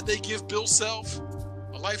 Why'd they give Bill Self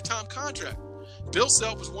a lifetime contract? Bill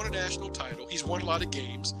Self has won a national title. He's won a lot of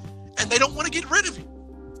games, and they don't want to get rid of him.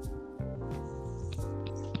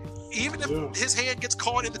 Even if his hand gets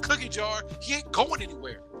caught in the cookie jar, he ain't going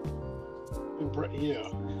anywhere. Yeah,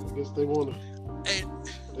 I guess they want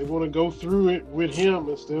to go through it with him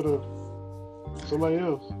instead of somebody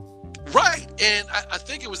else. Right, and I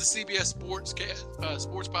think it was the CBS Sports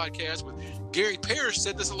podcast with Gary Parrish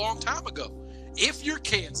said this a long time ago. If you're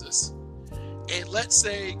Kansas, and let's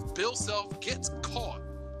say Bill Self gets caught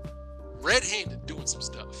red-handed doing some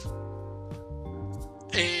stuff,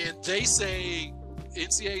 and they say,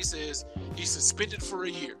 NCAA says he's suspended for a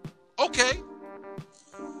year. Okay.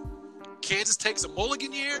 Kansas takes a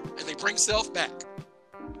mulligan year, and they bring Self back.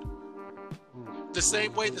 The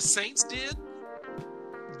same way the Saints did,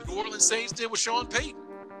 the New Orleans Saints did with Sean Payton.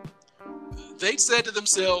 They said to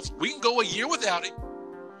themselves, we can go a year without him,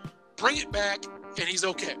 bring it back, and he's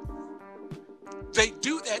okay. They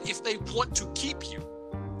do that if they want to keep you.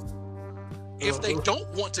 If they don't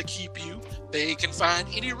want to keep you, they can find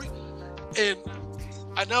any and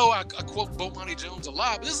I know I quote Bomani Jones a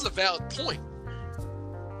lot, but this is a valid point.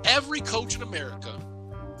 Every coach in America,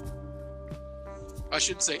 I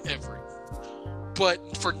shouldn't say every,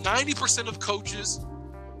 but for 90% of coaches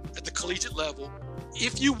at the collegiate level,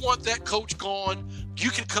 if you want that coach gone, you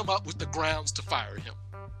can come up with the grounds to fire him.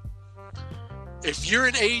 If you're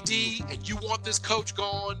an AD and you want this coach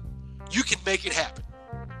gone, you can make it happen.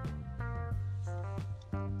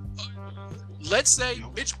 Let's say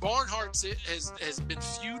Mitch Barnhart has been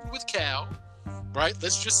feuding with Cal, right?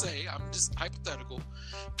 Let's just say, I'm just hypothetical.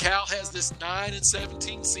 Cal has this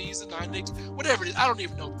 9-17 season, 9-8, whatever it is. I don't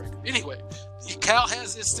even know the record. Anyway, Cal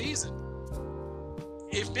has this season.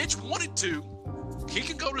 If Mitch wanted to, he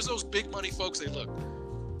can go to those big money folks and say,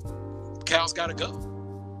 look, Cal's got to go.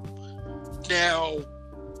 Now,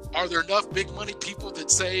 are there enough big money people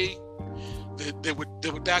that say that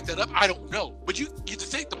would back that up? I don't know. But you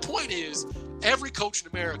think the point is, every coach in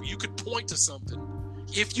America, you could point to something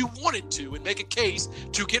if you wanted to and make a case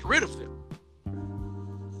to get rid of them.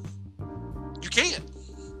 You can.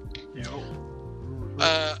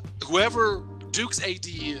 Whoever Duke's AD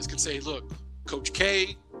is can say, look, Coach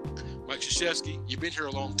K, Mike Krzyzewski, you've been here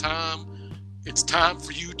a long time. It's time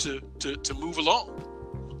for you to move along.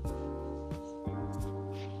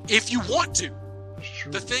 If you want to.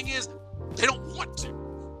 The thing is, they don't want to.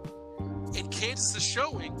 And Kansas is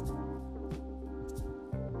showing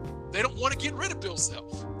they don't want to get rid of Bill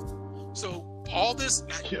Self. So all this,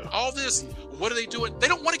 what are they doing? They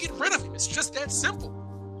don't want to get rid of him. It's just that simple.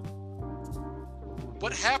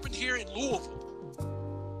 What happened here in Louisville,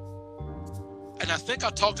 and I think I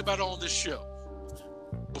talked about it on this show,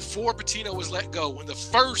 before Pitino was let go, when the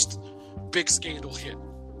first big scandal hit,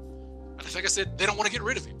 and I think I said they don't want to get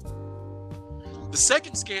rid of him. The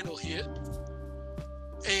second scandal hit,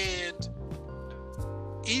 and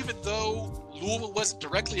even though Louisville wasn't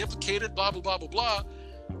directly implicated, blah, blah, blah, blah, blah,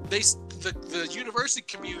 the university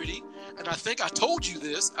community, and I think I told you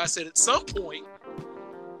this, I said at some point,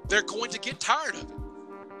 they're going to get tired of it.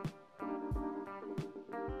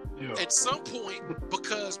 Yeah. At some point,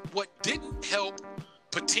 because what didn't help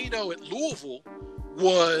Pitino at Louisville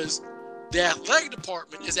was the athletic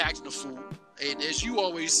department is acting a fool. And as you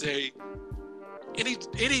always say,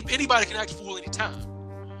 anybody can act a fool anytime.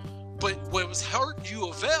 But what was hurting U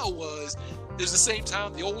of L was the same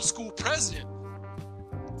time the old school president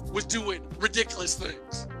was doing ridiculous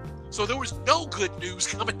things. So there was no good news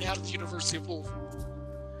coming out of the University of Louisville.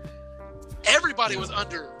 Everybody was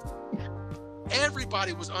under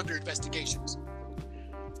investigations.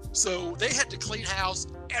 So they had to clean house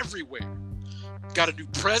everywhere. Got a new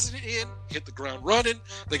president in, hit the ground running.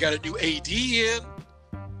 They got a new AD in,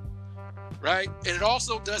 right? And it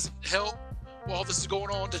also doesn't help while this is going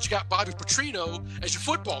on that you got Bobby Petrino as your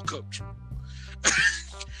football coach.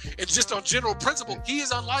 And just on general principle, he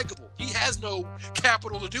is unlikable. He has no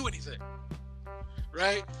capital to do anything,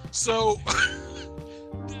 right? So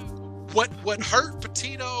what hurt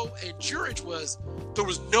Pitino and Jurich was there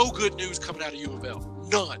was no good news coming out of U of L.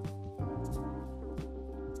 None.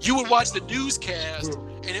 You would watch the newscast,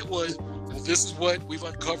 and it was, well, this is what we've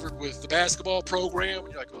uncovered with the basketball program.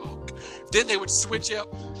 And you're like, oh. Then they would switch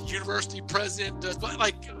up. University president does, but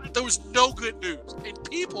like there was no good news, and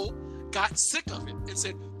people got sick of it and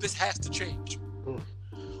said this has to change.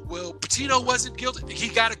 Well, Pitino wasn't guilty; he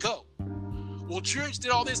got to go. Well, Jurich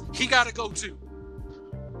did all this; he got to go too.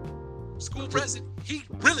 School president, he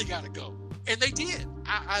really got to go, and they did.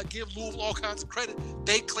 I give Louisville all kinds of credit.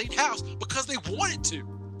 They cleaned house because they wanted to.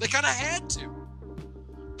 They kind of had to.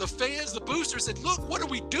 The fans, the boosters said, "Look, what are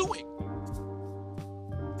we doing?"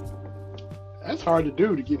 That's hard to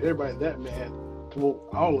do, to get everybody that mad to want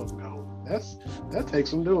all of them gone. That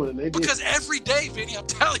takes some doing, and they did. Because every day, Vinny, I'm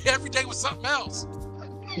telling you, every day was something else.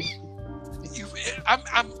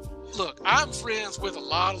 I'm friends with a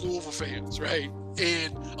lot of Louisville fans, right,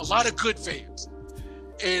 and a lot of good fans.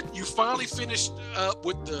 And you finally finished up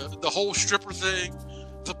with the whole stripper thing.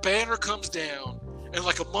 The banner comes down, and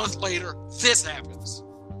like a month later, this happens.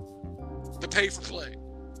 The pay for play.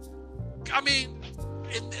 I mean.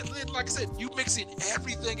 And like I said, you mix in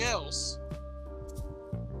everything else,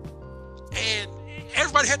 and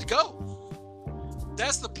everybody had to go.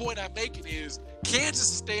 That's the point I'm making is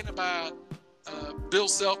Kansas is standing by Bill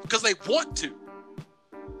Self because they want to.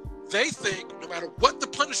 They think no matter what the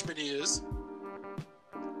punishment is,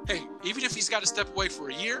 hey, even if he's got to step away for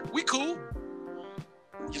a year, we cool.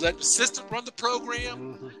 You let the assistant run the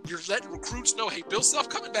program. Mm-hmm. You're letting recruits know, hey, Bill Self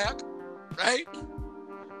coming back, right?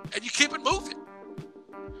 And you keep it moving.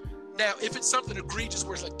 Now, if it's something egregious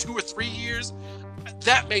where it's like 2 or 3 years,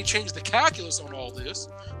 that may change the calculus on all this.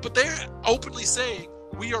 But they're openly saying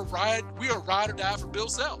we are ride or die for Bill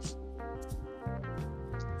Self.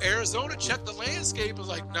 Arizona checked the landscape and was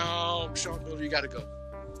like, no, Sean Miller, you got to go.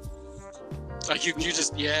 Like you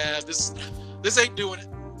just this ain't doing it.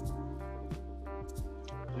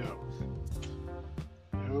 Yeah.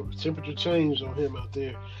 Temperature changed on him out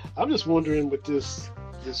there. I'm just wondering with this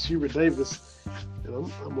Hubert Davis. And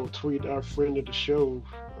I'm going to tweet our friend of the show,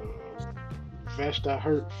 Vashti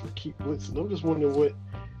Hurt, for Keep Blitzing. I'm just wondering what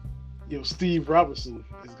Steve Robinson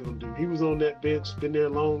is going to do. He was on that bench, been there a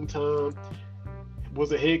long time,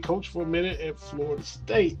 was a head coach for a minute at Florida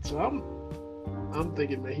State. So I'm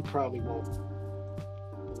thinking, man, he probably won't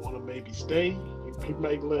want to maybe stay. He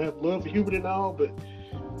might have love for Hubert and all, but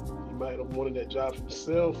he might have wanted that job for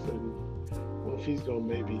himself. And what if he's going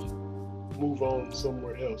to maybe move on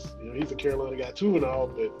somewhere else? He's a Carolina guy too and all,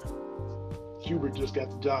 but Hubert just got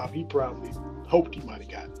the job he probably hoped he might have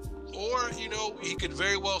gotten. Or, he could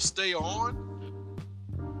very well stay on.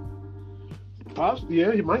 Possibly,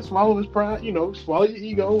 yeah. He might swallow his pride, swallow your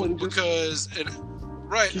ego and because moving.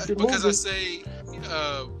 I say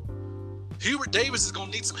Hubert Davis is going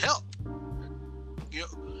to need some help.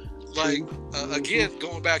 Like, again,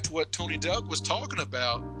 going back to what Tony Doug was talking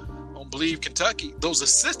about on Believe Kentucky, those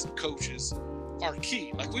assistant coaches are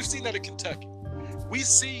key. Like, we've seen that at Kentucky. We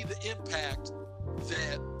see the impact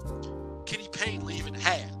that Kenny Payne leaving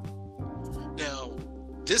had. Now,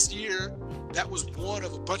 this year, that was one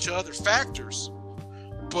of a bunch of other factors,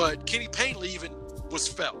 but Kenny Payne leaving was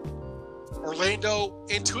felt. Orlando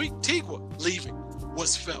Antigua leaving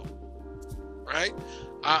was felt, right?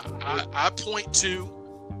 I point to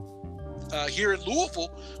here in Louisville,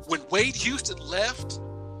 when Wade Houston left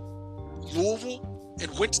Louisville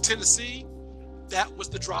and went to Tennessee, that was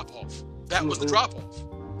the drop-off. That was the drop-off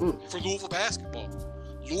for Louisville basketball.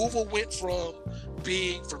 Louisville went from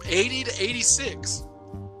being from 80 to 86,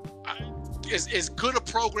 as good a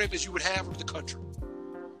program as you would have in the country.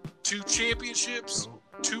 2 championships,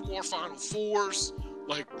 2 more Final Fours.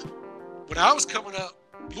 Like, when I was coming up,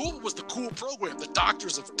 Louisville was the cool program. The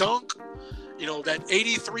Doctors of Dunk, that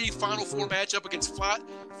 83 Final Four matchup against Phi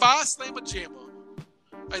Slamma Jamma,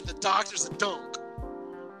 and the Doctors of Dunk.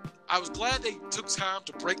 I was glad they took time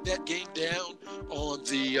to break that game down on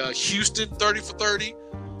the Houston 30 for 30,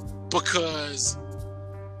 because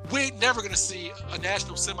we're never going to see a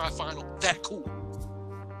national semifinal that cool.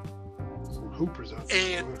 Hoopers out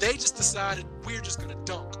there. And they just decided we're just going to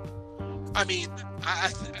dunk. I mean,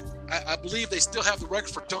 I believe they still have the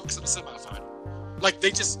record for dunks in the semifinal. Like,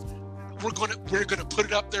 they just, we're gonna put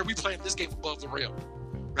it up there. We playing this game above the rim,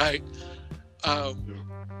 right?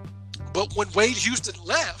 But when Wade Houston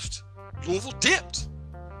left, Louisville dipped.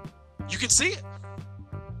 You can see it.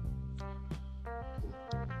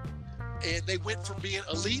 And they went from being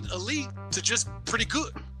elite to just pretty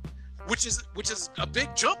good, which is a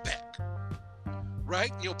big jump back,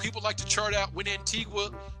 right? People like to chart out when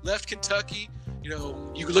Antigua left Kentucky. You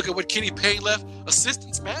can look at what Kenny Payne left.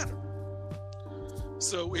 Assistants matter.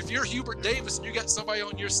 So if you're Hubert Davis and you got somebody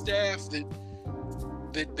on your staff that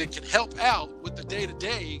can help out with the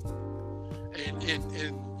day-to-day and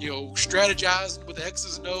strategizing with the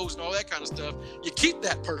X's and O's and all that kind of stuff, you keep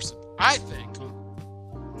that person. I think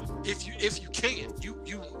if you can,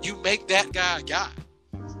 you make that guy a guy.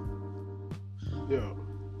 Yeah,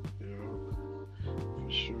 for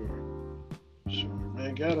sure,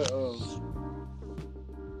 man.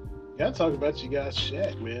 Gotta talk about you guys,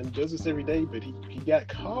 Shaq, man. Does this every day, but he got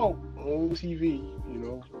caught on TV,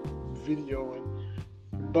 videoing,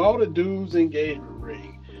 bought a dude's engagement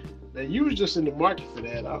ring. Now, you was just in the market for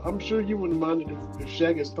that. I'm sure you wouldn't mind it if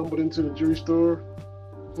Shaq had stumbled into the jewelry store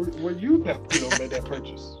where you have, made that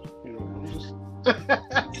purchase.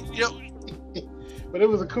 But it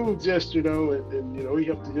was a cool gesture, though, and he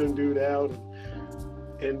helped the young dude out.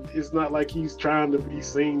 And it's not like he's trying to be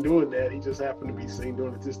seen doing that. He just happened to be seen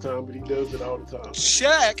doing it this time, but he does it all the time.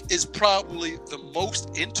 Shaq is probably the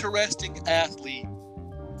most interesting athlete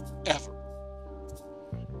ever.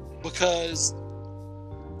 Because,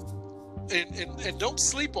 and don't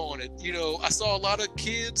sleep on it. I saw a lot of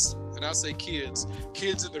kids, and I say kids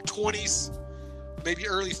in their 20s, maybe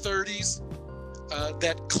early 30s,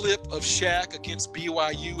 that clip of Shaq against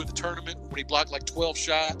BYU in the tournament when he blocked like 12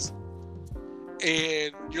 shots.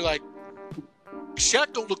 And you're like,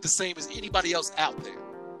 Shaq don't look the same as anybody else out there.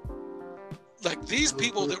 Like, these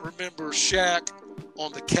people that remember Shaq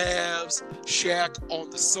on the Cavs, Shaq on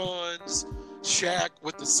the Suns, Shaq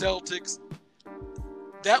with the Celtics,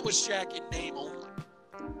 that was Shaq in name only.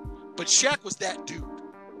 But Shaq was that dude.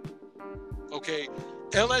 Okay,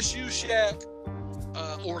 LSU Shaq,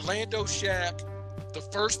 Orlando Shaq, the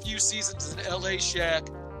first few seasons in LA Shaq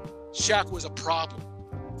was a problem.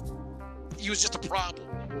 He was just a problem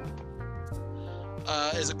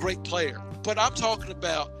as a great player. But I'm talking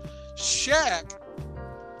about Shaq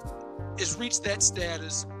has reached that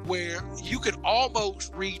status where you could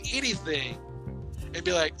almost read anything and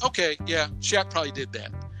be like, okay, yeah, Shaq probably did that.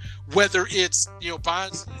 Whether it's,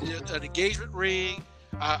 buying an engagement ring.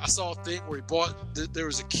 I saw a thing where he bought, there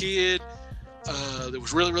was a kid that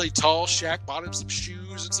was really, really tall. Shaq bought him some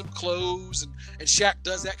shoes and some clothes, and Shaq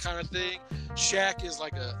does that kind of thing. Shaq is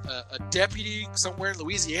like a deputy somewhere in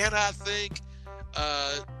Louisiana, I think.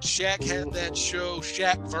 Shaq had that show,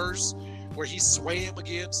 Shaq-verse, where he swam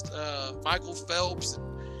against Michael Phelps,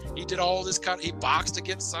 and he did all this he boxed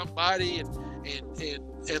against somebody, and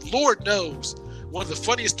Lord knows, one of the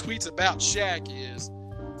funniest tweets about Shaq is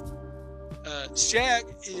Shaq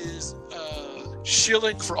is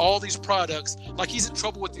shilling for all these products like he's in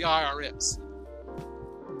trouble with the IRS.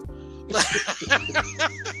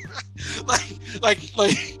 like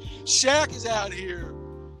Shaq is out here,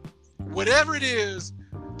 whatever it is,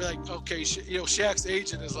 like, okay, Shaq's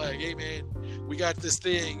agent is like, hey man, we got this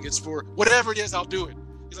thing, it's for whatever it is, I'll do it.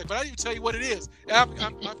 He's like, but I didn't even tell you what it is. I'm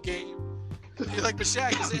game. He's like, but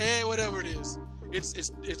Shaq is, hey, whatever it is.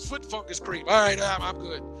 It's foot fungus cream. All right, I'm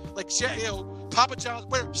good. Like Shaq, Papa John's,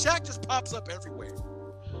 whatever. Shaq just pops up everywhere,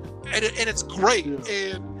 and it's great.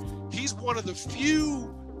 Yeah. And he's one of the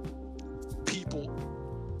few people,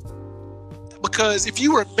 because if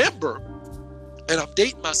you remember, and I'm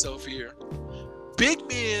dating myself here, big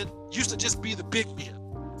men used to just be the big men,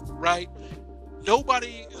 right?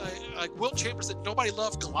 Nobody, like Wilt Chamberlain said, nobody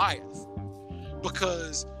loved Goliath,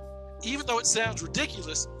 because even though it sounds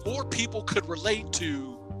ridiculous, more people could relate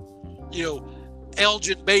to,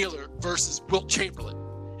 Elgin Baylor versus Wilt Chamberlain.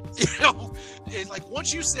 And like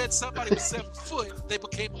once you said somebody was 7 foot, they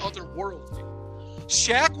became otherworldly.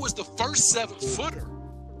 Shaq was the first 7-footer,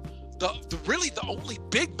 really the only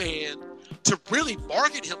big man to really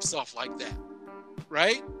market himself like that,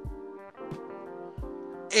 right?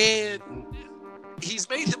 And he's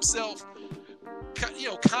made himself,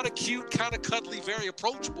 kind of cute, kind of cuddly, very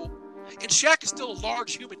approachable. And Shaq is still a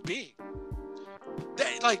large human being.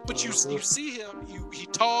 But you see him, he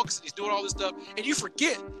talks, and he's doing all this stuff, and you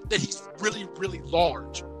forget that he's really, really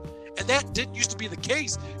large. And that didn't used to be the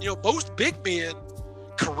case. Most big men,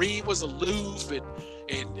 Kareem was aloof, and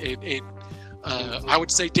I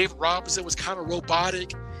would say David Robinson was kind of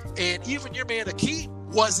robotic, and even your man Akeem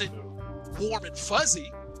wasn't warm and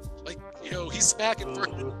fuzzy. Like, he's smacking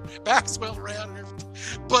Maxwell around and everything.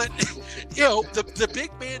 But, the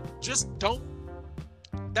big men just don't,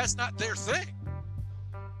 that's not their thing.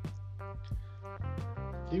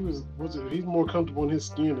 He's more comfortable in his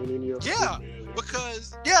skin than any other. Yeah, big man.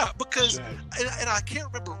 because and I can't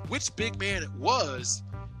remember which big man it was,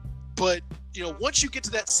 but, once you get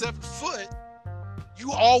to that 7 foot,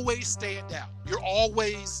 you always stand out. You're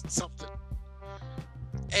always something.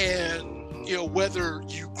 And, whether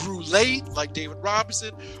you grew late like David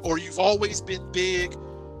Robinson or you've always been big,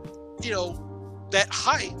 that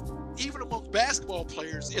height, even among basketball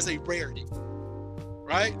players, is a rarity,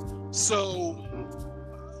 right? So,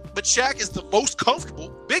 but Shaq is the most comfortable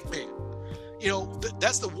big man.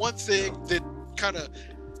 That's the one thing that kind of,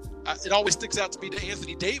 it always sticks out to me to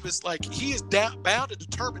Anthony Davis. Like, he is bound and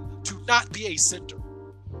determined to not be a center.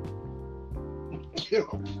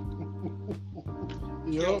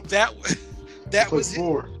 That was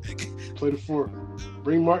four. Play the 4.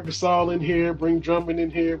 Bring Marc Gasol in here. Bring Drummond in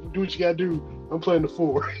here. Do what you gotta do. I'm playing the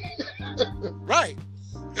 4. Right.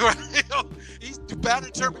 He's bound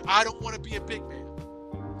and determined. I don't want to be a big man.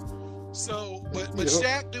 So, but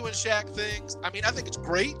Shaq doing Shaq things. I mean, I think it's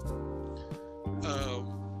great.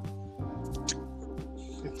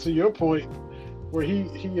 To your point, where you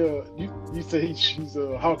say he's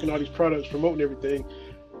hawking all these products, promoting everything.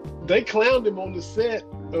 They clowned him on the set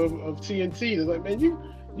of TNT. They're like, man,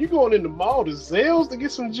 you going in the mall to Zales to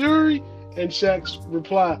get some jewelry? And Shaq's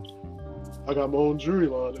reply, I got my own jewelry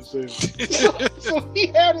line at Zales. So he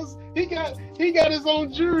got his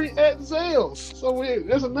own jewelry at Zales. So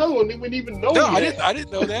there's another one that we didn't even know. No, I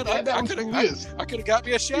didn't know that. I could have got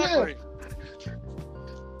me a Shaq ring.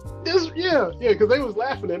 Because they was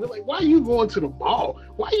laughing at it. Like, why are you going to the mall?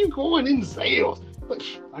 Why are you going in Zales? Like,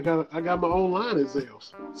 I got my own line at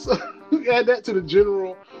Zales. So add that to the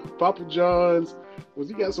general Papa John's.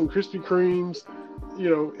 You got some Krispy Kremes.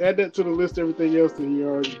 Add that to the list. Everything else that he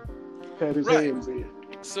already had his hands in.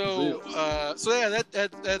 So that's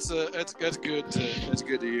good. That's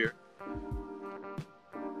good to hear.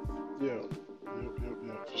 Yeah,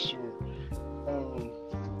 for sure.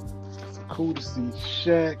 Cool to see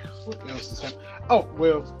Shaq. What else is happening? Oh,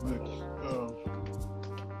 well,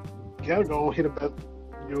 gotta go on hit about,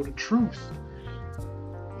 the truth.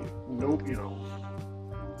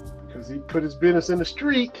 Because he put his business in the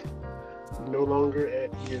street, no longer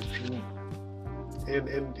at ESPN.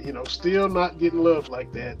 And still not getting love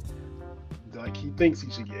like that, like he thinks he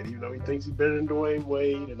should get. He thinks he's better than Dwayne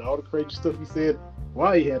Wade and all the crazy stuff he said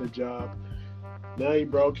while he had a job. Now he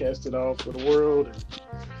broadcasted off for the world and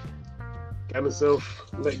got himself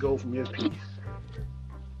let go from ESPN.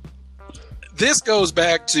 This goes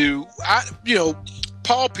back to,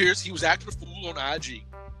 Paul Pierce. He was acting a fool on IG,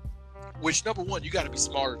 which, number one, you got to be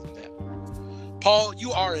smarter than that. Paul,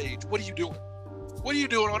 you our age. What are you doing? What are you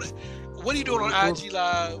doing on it? What are you doing on IG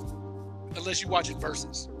Live unless you're watching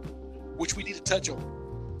Versus, which we need to touch on?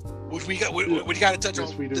 Which we got to touch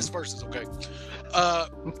on this Versus, okay?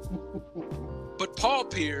 But Paul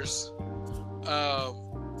Pierce,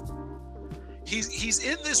 he's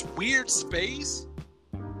in this weird space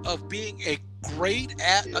of being a great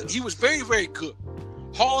he was very, very good,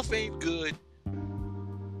 Hall of Fame good,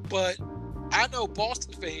 but I know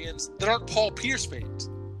Boston fans that aren't Paul Pierce fans.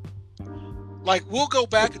 Like, we'll go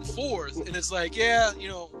back and forth, and it's like, yeah,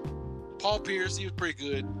 Paul Pierce, he was pretty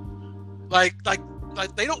good. Like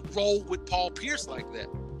they don't roll with Paul Pierce like that,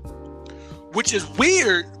 which is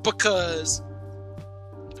weird because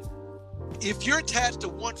if you're attached to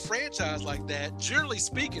one franchise like that, generally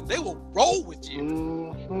speaking, they will roll with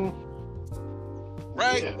you,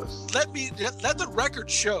 right? Yes. Let the record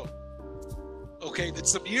show, okay, that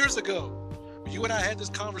some years ago, you and I had this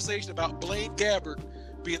conversation about Blaine Gabbert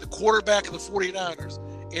being the quarterback of the 49ers.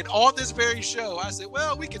 And on this very show, I said,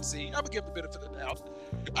 well, we can see. I'm going to give him the benefit of the doubt.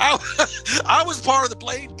 I was part of the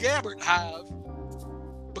Blaine Gabbert hive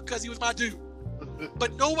because he was my dude.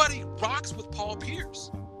 But nobody rocks with Paul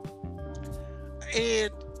Pierce.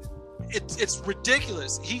 And it's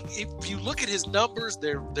ridiculous. If you look at his numbers,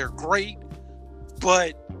 they're great.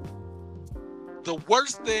 But the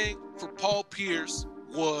worst thing for Paul Pierce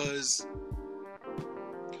was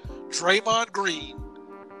Draymond Green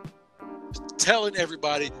telling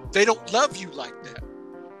everybody they don't love you like that.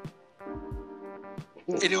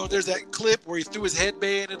 And there's that clip where he threw his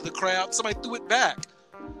headband into the crowd. Somebody threw it back.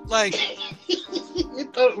 Like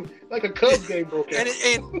like a Cubs game broke out.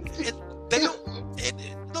 And they don't.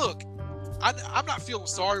 And look, I'm not feeling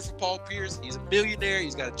sorry for Paul Pierce. He's a millionaire.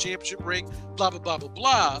 He's got a championship ring. Blah blah blah blah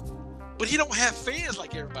blah. But he don't have fans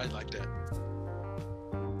like everybody like that.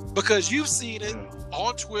 Because you've seen it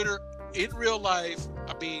on Twitter, in real life.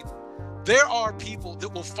 I mean, there are people that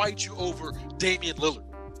will fight you over Damian Lillard,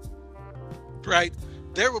 right?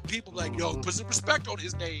 There were people like, yo, put some respect on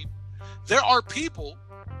his name. There are people,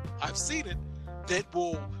 I've seen it, that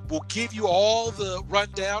will give you all the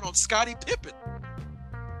rundown on Scottie Pippen,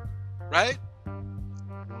 right?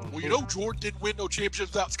 Well, Jordan didn't win no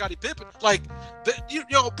championships without Scottie Pippen. Like, but you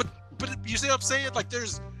see what I'm saying? Like,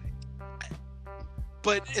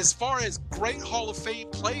 but as far as great Hall of Fame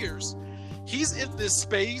players, he's in this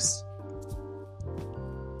space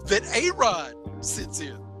that A-Rod sits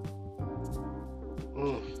in.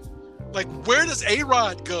 Like, where does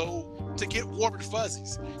A-Rod go to get warm and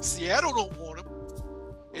fuzzies? Seattle don't want him.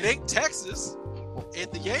 It ain't Texas.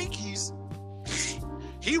 And the Yankees,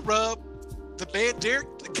 he rubbed the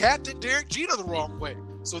captain Derek Jeter the wrong way.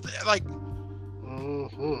 So, the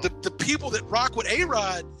people that rock with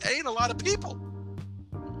A-Rod ain't a lot of people.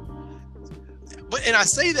 And I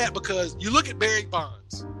say that because you look at Barry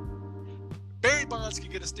Bonds. Barry Bonds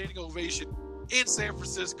can get a standing ovation in San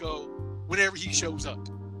Francisco whenever he shows up.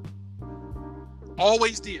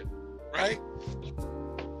 Always did, right?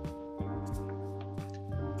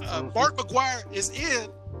 Mark McGwire is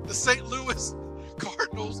in the St. Louis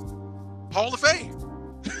Cardinals Hall of Fame.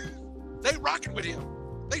 They rocking with him.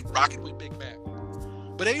 They rocking with Big Mac.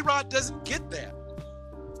 But A-Rod doesn't get that.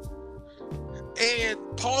 And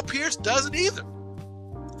Paul Pierce doesn't either.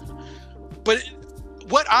 But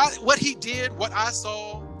what he did, what I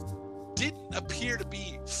saw, didn't appear to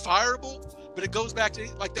be fireable, but it goes back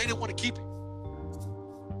to, like, they didn't want to keep him.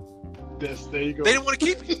 There you go. They didn't want to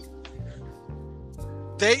keep him.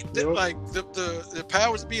 Like, the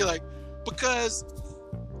powers be like, because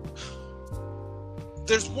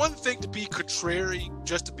there's one thing to be contrary,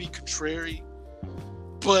 just to be contrary,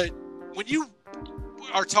 but when you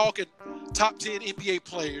are talking top 10 NBA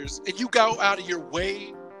players and you go out of your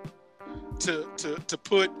way to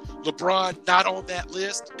put LeBron not on that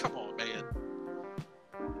list, come on, man.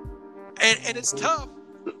 And it's tough.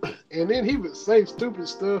 And then he would say stupid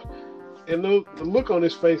stuff, and the look on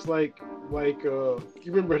his face, like you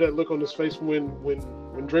remember that look on his face when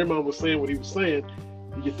Draymond was saying what he was saying.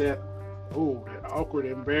 You get that awkward,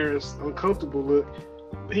 embarrassed, uncomfortable look.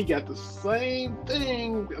 He got the same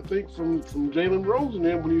thing, I think, from Jalen Rose and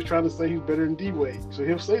him when he was trying to say he's better than D-Wade. So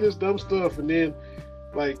he'll say this dumb stuff, and then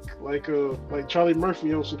like Charlie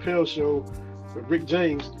Murphy on Chappelle's show with Rick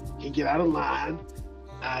James, he get out of line.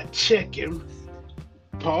 I check him.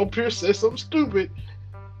 Paul Pierce says something stupid.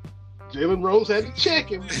 Jalen Rose had to check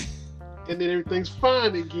him, and then everything's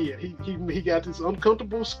fine again. He got this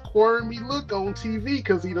uncomfortable, squirmy look on TV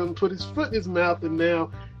because he doesn't put his foot in his mouth, and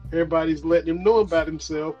now everybody's letting him know about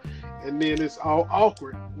himself, and then it's all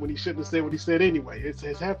awkward when he shouldn't have said what he said anyway. It's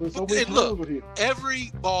happened so many times with him.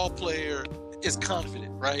 Every ball player is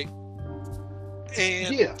confident, right?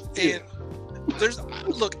 And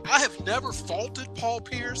I have never faulted Paul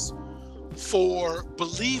Pierce for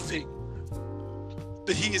believing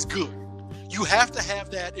that he is good. You have to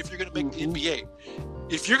have that if you're going to make the NBA.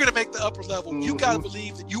 If you're going to make the upper level, you got to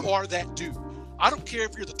believe that you are that dude. I don't care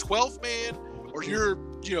if you're the 12th man or you're,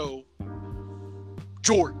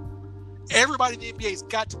 Jordan. Everybody in the NBA's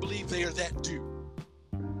got to believe they are that dude.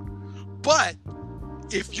 But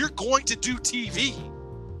if you're going to do TV,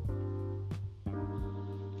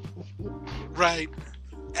 right?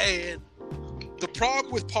 And the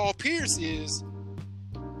problem with Paul Pierce is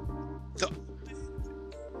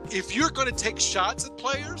if you're going to take shots at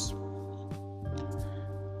players,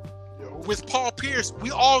 with Paul Pierce,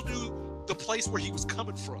 we all knew the place where he was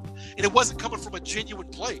coming from, and it wasn't coming from a genuine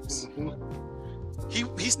place.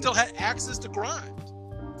 Mm-hmm. He still had access to grind.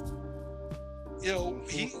 You know,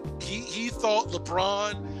 he thought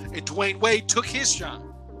LeBron and Dwayne Wade took his shot,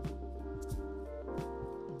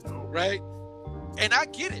 right? And I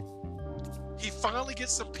get it. He finally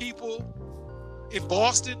gets some people in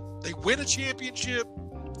Boston. They win a championship,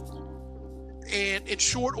 and in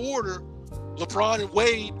short order, LeBron and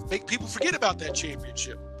Wade make people forget about that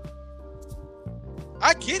championship.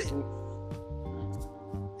 I get it.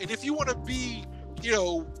 And if you want to be, you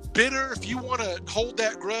know, bitter, if you want to hold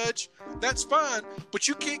that grudge, that's fine. But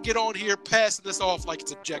you can't get on here passing this off like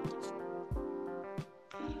it's objective.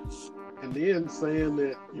 And then saying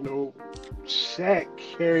that, you know, Shaq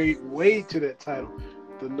carried Wade to that title.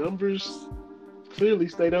 The numbers clearly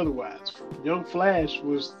state otherwise. Young Flash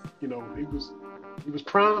was, you know, he was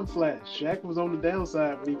prime Flash. Shaq was on the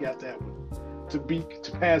downside when he got that one to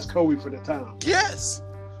pass Kobe for the time. Yes,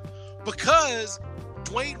 because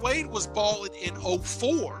Dwayne Wade was balling in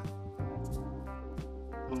 04,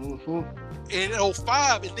 Mm-hmm. in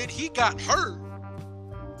 05, and then he got hurt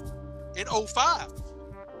in 05.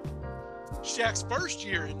 Shaq's first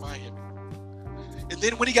year in Miami, and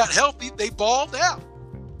then when he got healthy, they balled out.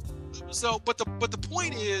 So, but the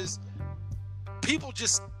point is, people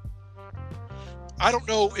just. I don't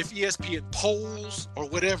know if ESPN polls or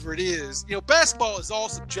whatever it is. You know, basketball is all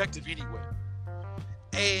subjective anyway.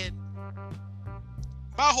 And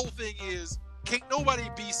my whole thing is, can't nobody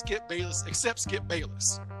be Skip Bayless except Skip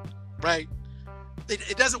Bayless, right?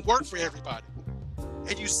 It doesn't work for everybody.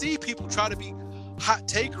 And you see people try to be hot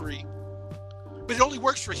takery, but it only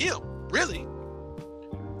works for him, really.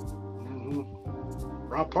 Mm-hmm.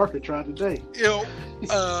 Rob Parker tried today. You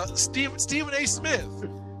know, Stephen A. Smith.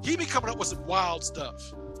 He be coming up with some wild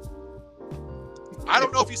stuff. I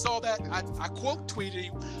don't know if you saw that. I quote tweeted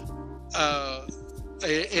him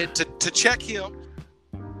and to check him,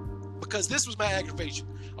 because this was my aggravation.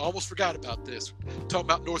 I almost forgot about this. Talking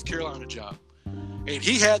about North Carolina job. And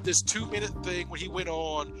he had this 2-minute thing when he went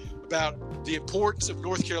on about the importance of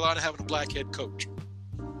North Carolina having a black head coach.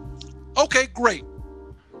 Okay, great.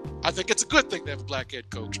 I think it's a good thing to have a black head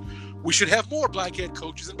coach. We should have more black head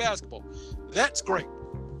coaches in basketball. That's great.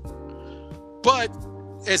 But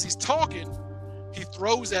as he's talking, he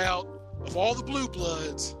throws out, of all the blue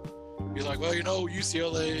bloods, he's like, well, you know,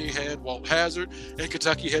 UCLA had Walt Hazzard and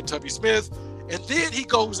Kentucky had Tubby Smith. And then he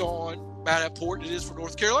goes on about how important it is for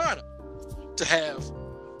North Carolina to have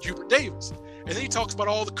Hubert Davis. And then he talks about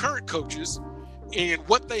all the current coaches and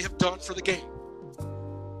what they have done for the game.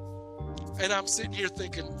 And I'm sitting here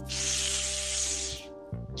thinking,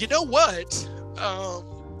 you know what?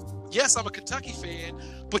 Yes, I'm a Kentucky fan,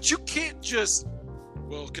 but you can't just,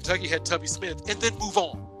 well, Kentucky had Tubby Smith, and then move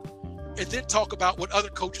on, and then talk about what other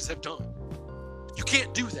coaches have done. You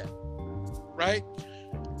can't do that, right?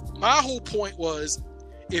 My whole point was,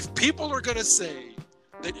 if people are going to say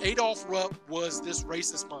that Adolph Rupp was this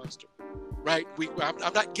racist monster, right?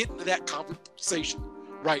 I'm not getting to that conversation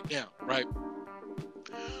right now, right?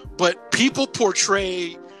 But people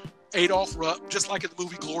portray Adolph Rupp just like in the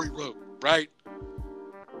movie Glory Road, right?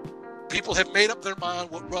 People have made up their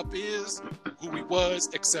mind what Rupp is, who he was,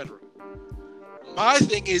 etc. My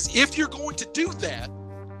thing is, if you're going to do that,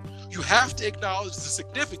 you have to acknowledge the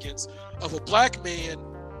significance of a black man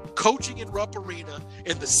coaching in Rupp Arena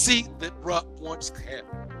in the seat that Rupp once had.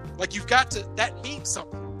 Like, you've got to, that means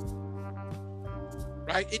something,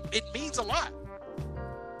 right? It means a lot.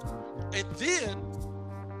 And then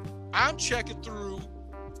I'm checking through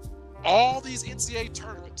all these NCAA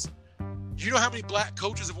tournaments. You know how many black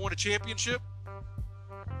coaches have won a championship?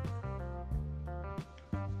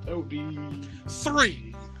 That would be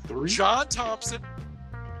three. John Thompson,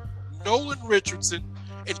 Nolan Richardson,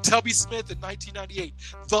 and Tubby Smith in 1998.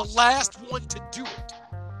 The last one to do it.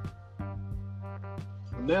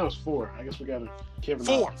 Now it's 4. I guess we got Kevin.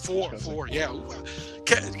 Four. Yeah.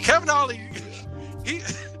 Kevin Ollie.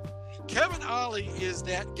 Kevin Ollie is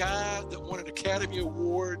that guy that won an Academy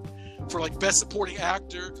Award for like Best Supporting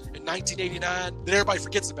Actor in 1989 that everybody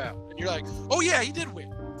forgets about, and you're like, oh yeah, he did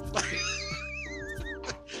win.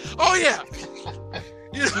 Oh yeah,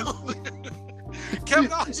 you know,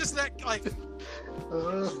 Kevin Ollie's just that like,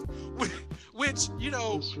 which you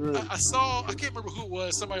know, right. I saw. I can't remember who it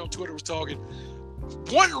was. Somebody on Twitter was talking.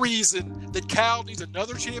 One reason that Cal needs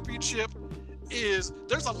another championship is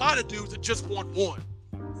there's a lot of dudes that just won one.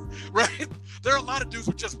 Right? There are a lot of dudes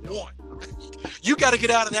who just won. You got to get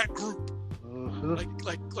out of that group. Mm-hmm.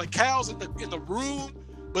 Like Cal's in the room,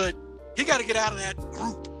 but he got to get out of that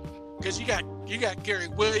group because you got Gary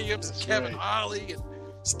Williams and Kevin Ollie and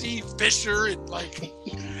Steve Fisher and like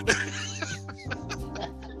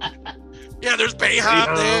yeah, there's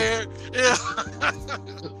Boeheim there. Yeah.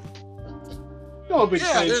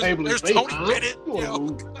 There's Tony Bennett. You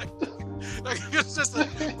know, like it's just like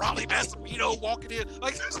Raleigh Massimino walking in.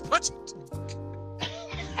 Like there's a bunch of.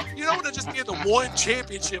 You don't want to just be at the one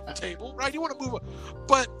championship table, right? You want to move on.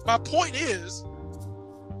 But my point is,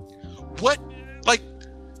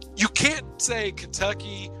 you can't say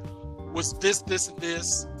Kentucky was this, and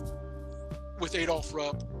this with Adolph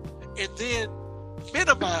Rupp, and then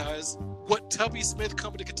minimize what Tubby Smith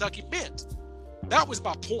coming to Kentucky meant. That was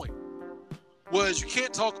my point. Was you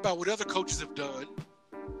can't talk about what other coaches have done.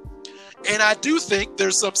 And I do think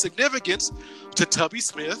there's some significance to Tubby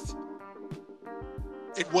Smith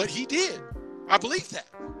and what he did. I believe that.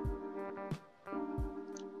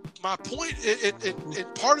 My point,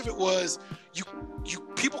 and part of it was you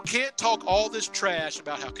people can't talk all this trash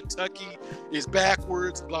about how Kentucky is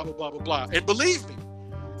backwards and blah, blah, blah, blah, blah. And believe me,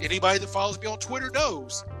 anybody that follows me on Twitter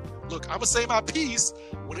knows, look, I'm going to say my piece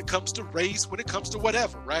when it comes to race, when it comes to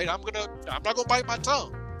whatever, right? I'm not going to bite my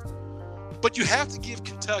tongue. But you have to give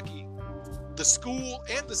Kentucky, the school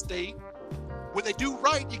and the state, when they do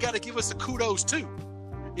right, you got to give us a kudos too.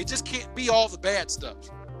 It just can't be all the bad stuff.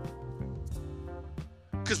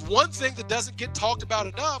 Because one thing that doesn't get talked about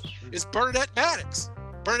enough is Bernadette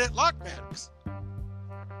Locke Maddox.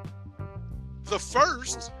 The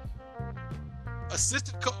first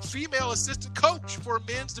female assistant coach for a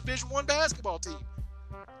men's Division I basketball team.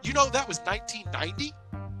 You know that was 1990?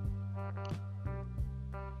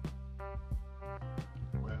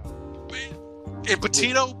 And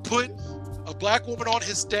Pitino put a black woman on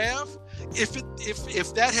his staff.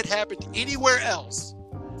 If that had happened anywhere else,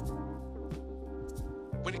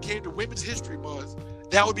 when it came to Women's History Month,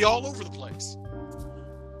 that would be all over the place.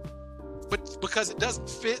 But because it doesn't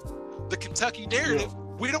fit the Kentucky narrative,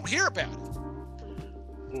 we don't hear about it.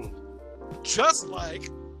 Just like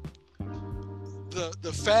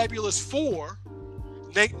the Fabulous Four,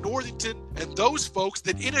 Nate Northington, and those folks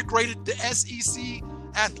that integrated the SEC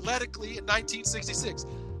athletically in 1966.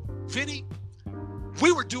 Vinny,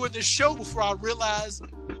 we were doing this show before I realized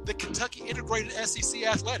that Kentucky integrated SEC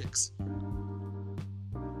athletics.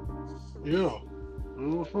 Yeah.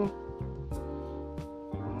 Mm-hmm.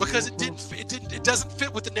 Because it doesn't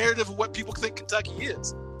fit with the narrative of what people think Kentucky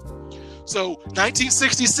is. So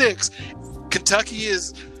 1966, Kentucky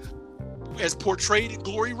is as portrayed in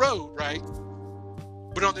Glory Road, right?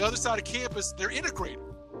 But on the other side of campus, they're integrated.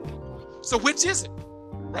 So which is it,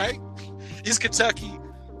 right? Is Kentucky,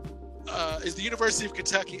 is the University of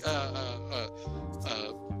Kentucky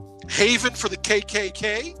haven for the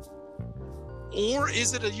KKK? Or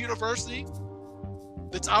is it a university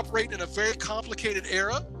that's operating in a very complicated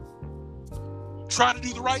era, trying to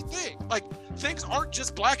do the right thing? Like, things aren't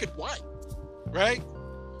just black and white, right?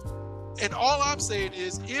 And all I'm saying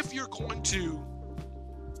is, if you're going to,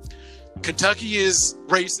 Kentucky is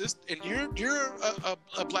racist, and you're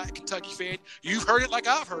a black Kentucky fan, you've heard it like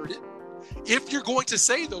I've heard it. If you're going to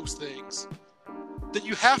say those things, then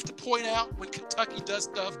you have to point out when Kentucky does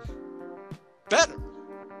stuff better.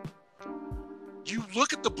 You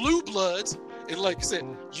look at the Blue Bloods, and like I said,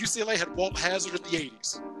 UCLA had Walt Hazzard in the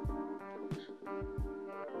 80s.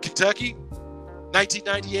 Kentucky,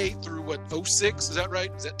 1998 through 06, is that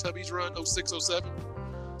right? Is that Tubby's run, 06, 07?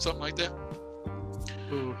 Something like that.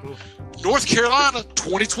 Mm-hmm. North Carolina,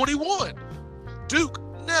 2021. Duke,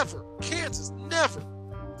 never. Kansas, never.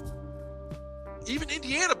 Even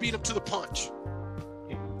Indiana beat them to the punch.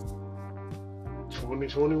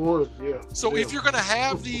 2021, yeah. So if you're going to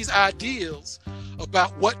have these ideals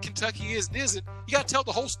about what Kentucky is and isn't, you got to tell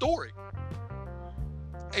the whole story.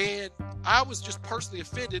 And I was just personally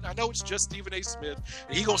offended. I know it's just Stephen A. Smith,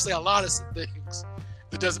 and he's going to say a lot of things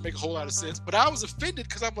that doesn't make a whole lot of sense. But I was offended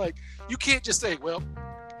because I'm like, you can't just say, well,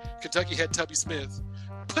 Kentucky had Tubby Smith.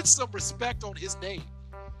 Put some respect on his name.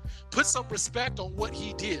 Put some respect on what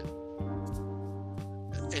he did.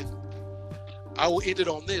 And I will end it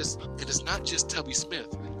on this. And it's not just Tubby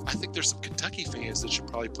Smith. I think there's some Kentucky fans that should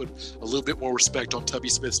probably put a little bit more respect on Tubby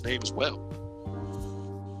Smith's name as well.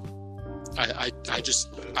 I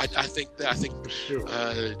think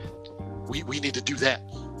we need to do that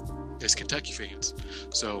as Kentucky fans.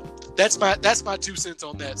 So that's my 2 cents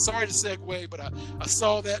on that. Sorry to segue, but I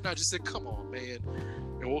saw that and I just said, come on, man.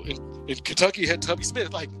 And Kentucky had Tubby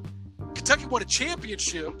Smith. Like, Kentucky won a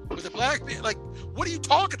championship with a black man. Like, what are you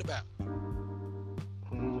talking about?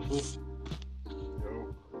 Mm-hmm.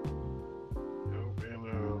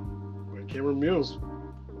 Cameron Mills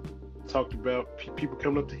talked about people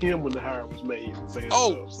coming up to him when the hire was made and saying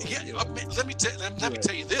Oh, stuff. So, yeah. you know. Let me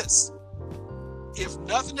tell you this. If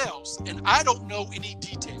nothing else, and I don't know any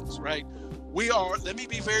details, right? Let me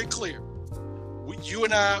be very clear. You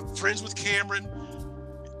and I, friends with Cameron,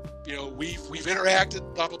 you know, we've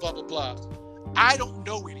interacted, blah, blah, blah, blah, blah. I don't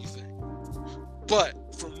know anything.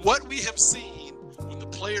 But from what we have seen when the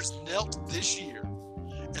players knelt this year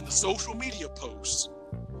and the social media posts,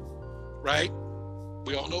 right?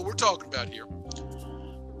 We all know what we're talking about here.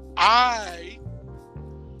 I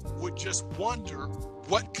would just wonder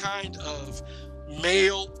what kind of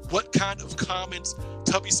what kind of comments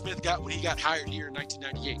Tubby Smith got when he got hired here in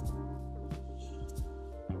 1998.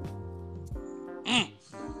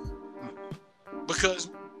 Because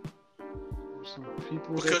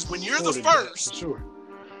when you're the first, sure,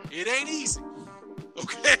 it ain't easy.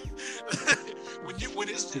 Okay,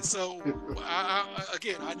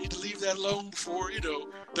 again, I need to leave that alone before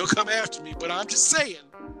they'll come after me. But I'm just saying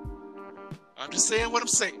what I'm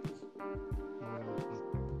saying.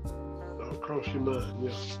 Don't cross your mind,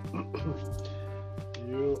 yeah.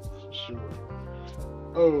 Yeah, for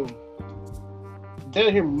sure.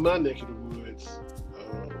 Down here in my neck of the woods,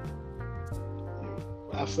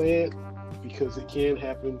 I say it because it can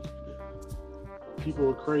happen. People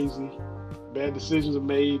are crazy. Bad decisions are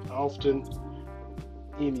made often.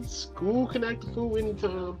 Any school can act a fool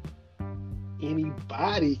anytime.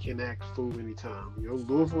 Anybody can act a fool anytime.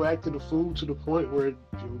 Louisville acted a fool to the point where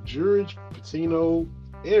Jurich, Patino,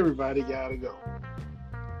 everybody gotta go.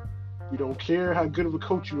 You don't care how good of a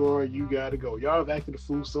coach you are, you gotta go. Y'all have acted a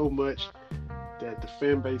fool so much that the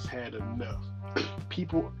fan base had enough.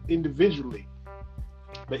 People individually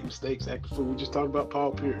make mistakes, act a fool. We just talked about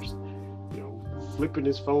Paul Pierce. Flipping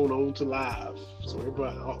his phone on to live so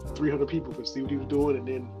everybody, 300 people could see what he was doing, and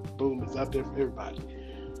then boom, it's out there for everybody.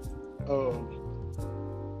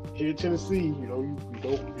 Here in Tennessee, you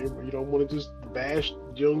don't want to just bash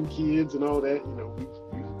young kids and all that.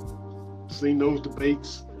 We've seen those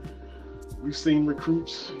debates. We've seen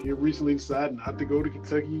recruits here recently decide not to go to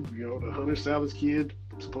Kentucky. The Hunter Salas kid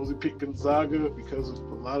supposedly picked Gonzaga because of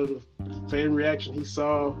a lot of the fan reaction he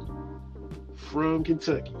saw from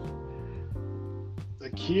Kentucky. A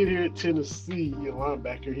kid here at Tennessee, a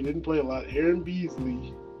linebacker, he didn't play a lot. Aaron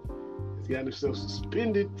Beasley has gotten himself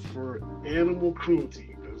suspended for animal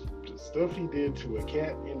cruelty. The stuff he did to a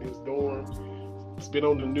cat in his dorm. It's been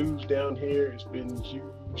on the news down here. It's been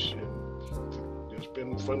huge, and there's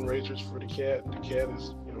been fundraisers for the cat. The cat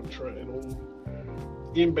is,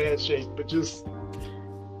 in bad shape, but just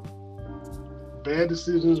bad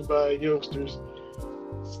decisions by youngsters.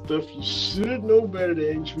 Stuff you should know better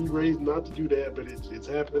than. You should be raised not to do that, but it's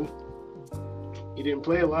happened. He didn't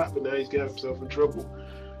play a lot, but now he's got himself in trouble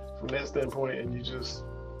from that standpoint, and you just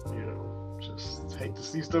hate to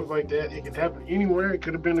see stuff like that. It can happen anywhere. It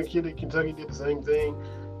could have been a kid at Kentucky did the same thing,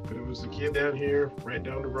 but it was a kid down here, right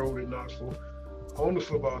down the road in Knoxville, on the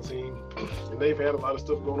football team, and they've had a lot of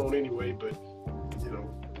stuff going on anyway, but you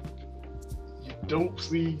don't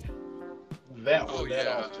see that one that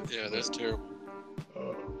often. Yeah, that's terrible.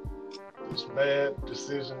 It's bad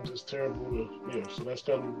decision, just terrible. So that's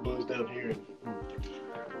kind of the buzz down here. And,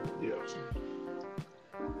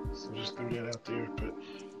 so just threw that out there. But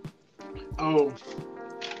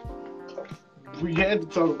we had to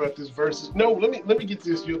talk about this versus. No, let me get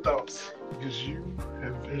to your thoughts, because you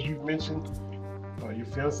have, as you've mentioned, your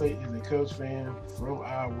fiance is a Cubs fan from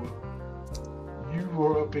Iowa. You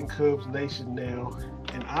are up in Cubs Nation now,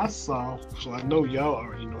 and I saw, so I know y'all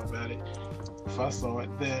already know about it. If I saw it,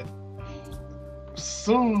 that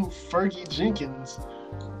soon Fergie Jenkins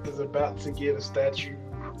is about to get a statue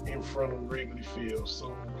in front of Wrigley Field.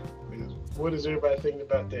 So what is everybody thinking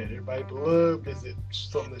about that? Everybody beloved? Is it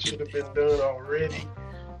something that should have been done already?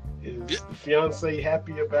 Is the fiance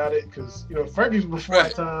happy about it? Because Fergie's before our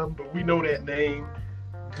time, but we know that name.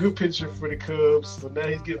 Good picture for the Cubs. So now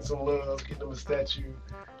he's getting some love, getting him a statue.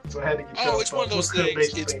 So I had to get. It's one of those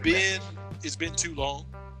things. It's been too long.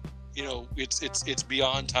 It's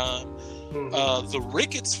beyond time. Mm-hmm. The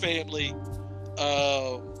Ricketts family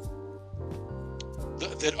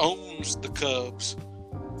that owns the Cubs,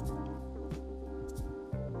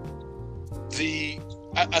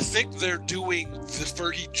 I think they're doing the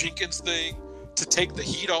Fergie Jenkins thing to take the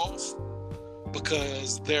heat off,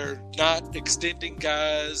 because they're not extending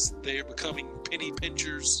guys. They're becoming penny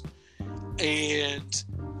pinchers. And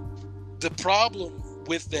the problem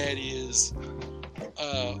with that is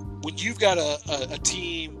when you've got a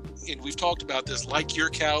team, and we've talked about this, like your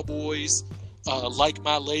Cowboys, like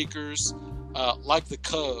my Lakers, like the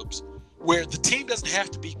Cubs, where the team doesn't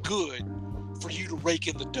have to be good for you to rake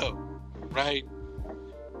in the dough. right?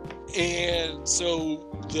 And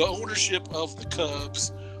so the ownership of the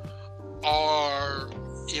Cubs are,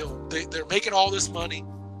 they're making all this money.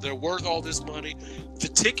 They're worth all this money. The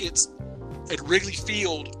tickets at Wrigley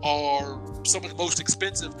Field are some of the most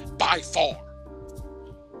expensive by far.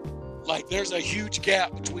 Like, there's a huge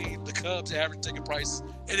gap between the Cubs' average ticket prices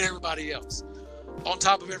and everybody else. On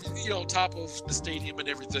top of everything, on top of the stadium and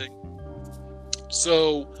everything.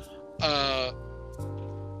 So, I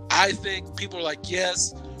think people are like,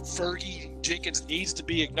 yes, Fergie Jenkins needs to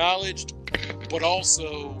be acknowledged, but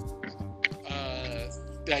also,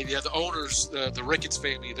 the owners, the Ricketts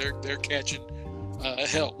family, they're catching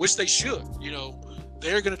hell, which they should.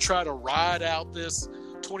 They're going to try to ride out this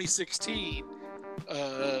 2016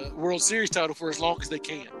 World Series title for as long as they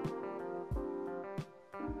can.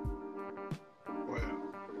 Wow.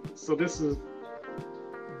 So this is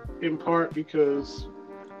in part because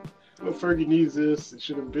Fergie needs this. It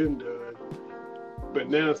should have been done. But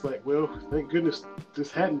now it's like, well, thank goodness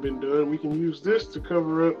this hadn't been done. We can use this to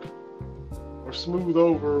cover up or smooth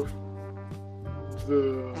over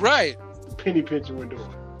the penny pinching we're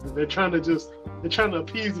doing. They're trying to appease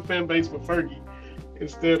the fan base with Fergie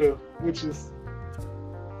instead of, which is,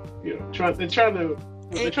 they're trying to put an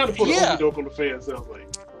okey doke on the fans. Sounds like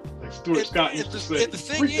Stuart Scott used to say. And the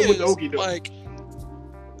thing is, like,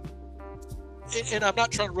 and I'm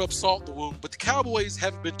not trying to rub salt in the wound, but the Cowboys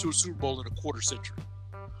haven't been to a Super Bowl in a quarter century.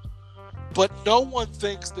 But no one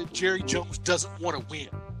thinks that Jerry Jones doesn't want to win.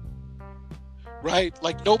 Right?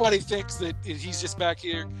 Like, nobody thinks that he's just back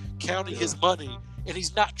here counting his money and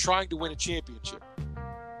he's not trying to win a championship.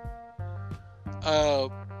 Right.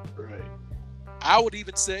 I would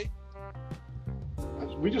even say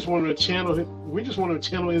we just wanted to channel his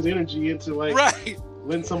energy into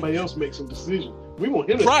letting somebody else make some decisions. We want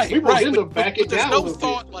him to back it down. There's no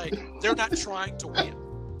thought like they're not trying to win.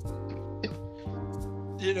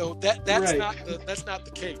 That's not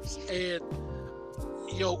the case. And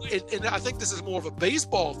and I think this is more of a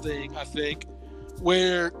baseball thing, I think,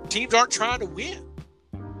 where teams aren't trying to win.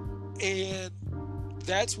 And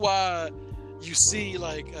that's why you see,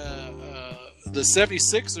 like, the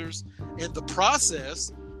 76ers and the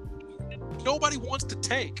process, nobody wants to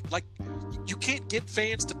tank. Like, you can't get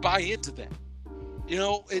fans to buy into that.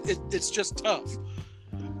 It's just tough.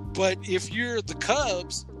 But if you're the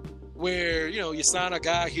Cubs, where, you sign a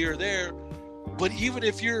guy here or there, but even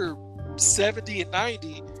if you're 70 and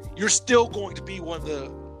 90, you're still going to be one of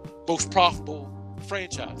the most profitable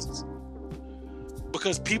franchises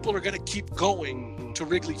because people are going to keep going to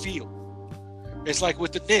Wrigley Field. It's like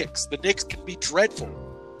with the Knicks. The Knicks can be dreadful,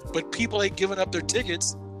 but people ain't giving up their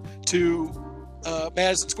tickets to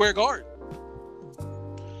Madison Square Garden.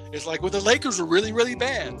 It's like when the Lakers are really, really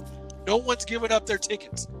bad, no one's giving up their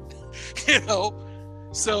tickets.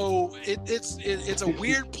 So it's a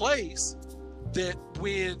weird place that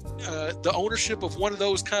when the ownership of one of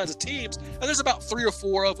those kinds of teams, and there's about 3 or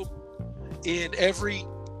 4 of them in every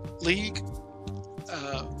league,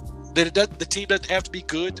 the team doesn't have to be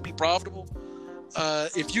good to be profitable.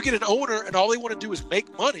 If you get an owner and all they want to do is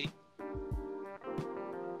make money,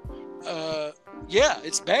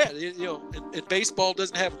 it's bad. And baseball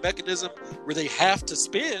doesn't have a mechanism where they have to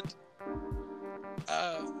spend.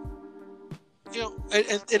 And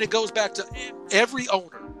it goes back to every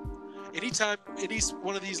owner. Anytime any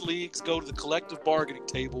one of these leagues go to the collective bargaining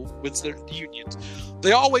table with their unions,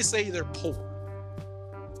 they always say they're poor.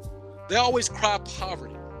 They always cry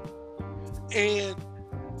poverty. And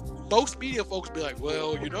most media folks be like,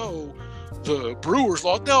 well, the Brewers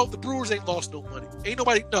lost. No, the Brewers ain't lost no money. Ain't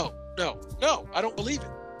nobody. No. I don't believe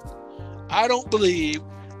it. I don't believe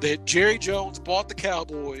that Jerry Jones bought the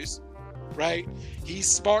Cowboys, right?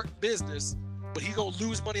 He's smart in business, but he's going to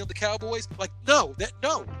lose money on the Cowboys? Like, no.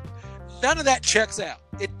 None of that checks out.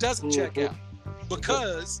 It doesn't check out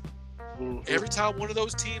because every time one of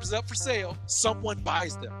those teams is up for sale, someone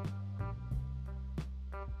buys them.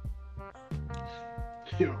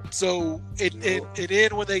 So and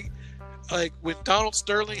then when they, like, when Donald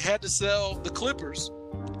Sterling had to sell the Clippers,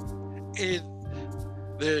 and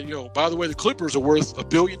then, by the way, the Clippers are worth $1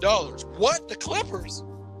 billion. What? The Clippers?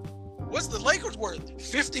 What's the Lakers worth?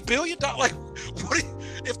 $50 billion? Like,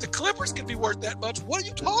 if the Clippers can be worth that much, what are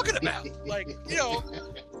you talking about? Like,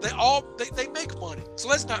 they make money. So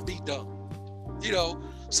let's not be dumb.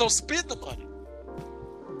 So spend the money.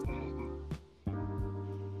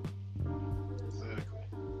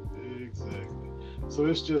 Exactly. So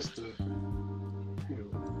it's just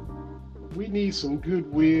we need some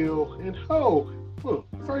goodwill, and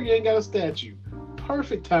Fergie ain't got a statue.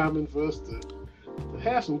 Perfect timing for us to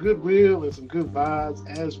have some goodwill and some good vibes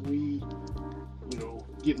as we,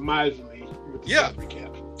 get miserly with the Yeah. salary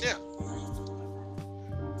cap. Yeah.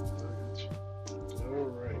 All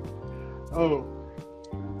right. Oh,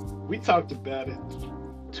 we talked about it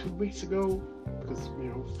 2 weeks ago because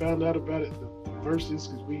found out about it the verses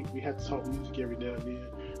because we have to talk music every now and then.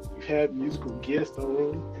 We've had musical guests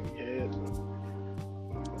on. We had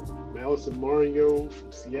Malice and Mario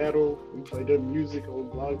from Seattle. We played their music on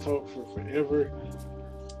Blog Talk for forever.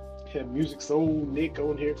 Had Music Soul Nick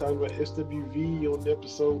on here talking about SWV on the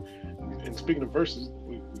episode. And speaking of verses,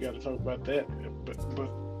 we got to talk about that.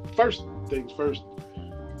 But first things first,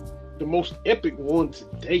 the most epic one to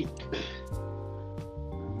date,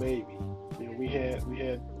 maybe. We had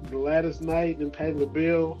Gladys Knight and Patti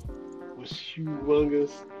LaBelle was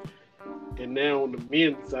humongous. And now on the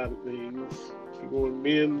men's side of things, if we're going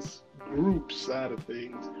men's group side of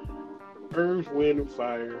things, Earth, Wind, and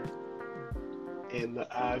Fire and the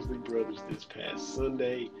Isley Brothers this past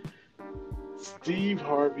Sunday. Steve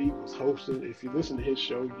Harvey was hosting. If you listen to his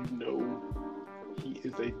show, you know he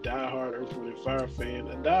is a diehard Earth, Wind, and Fire fan,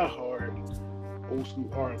 a diehard old school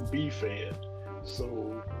R&B fan.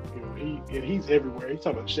 So, he's everywhere. He's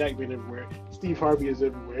talking about Shaq being everywhere. Steve Harvey is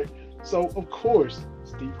everywhere. So, of course,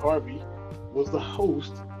 Steve Harvey was the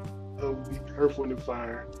host of the Earth, Wind, and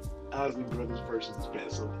Fire Isley Brothers versus this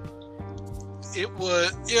past Sunday. It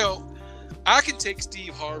was, I can take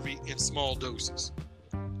Steve Harvey in small doses.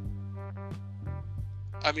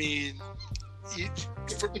 I mean,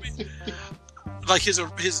 for me, like his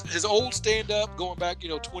old stand-up going back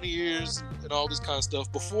 20 years and all this kind of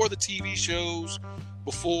stuff before the TV shows,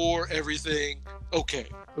 before everything. Okay,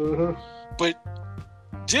 but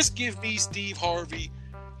just give me Steve Harvey,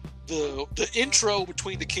 the intro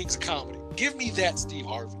between the Kings of Comedy. Give me that Steve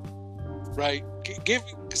Harvey, right? Give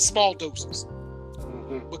me small doses,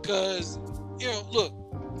 because look,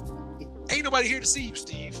 ain't nobody here to see you,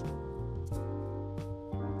 Steve.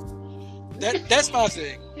 That's my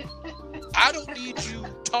thing. I don't need you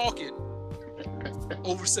talking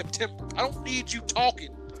over September. I don't need you talking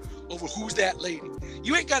over who's that lady.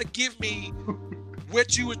 You ain't got to give me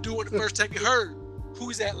what you were doing the first time you heard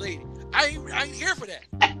who's that lady. I ain't here for that.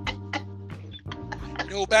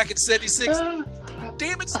 Back in '76.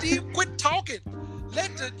 Damn it, Steve, quit talking.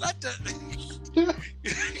 Let the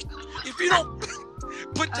if you don't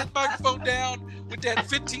put that microphone down with that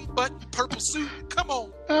 15-button purple suit, come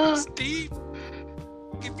on, Steve.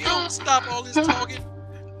 If you don't stop all this talking,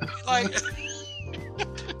 like,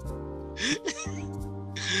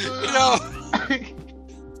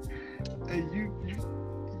 Hey,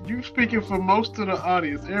 you speaking for most of the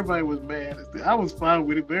audience. Everybody was mad. I was fine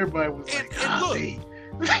with it, but everybody was and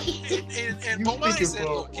Pomani said,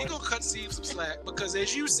 look, he gonna cut Steve some slack because,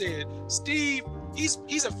 as you said, Steve,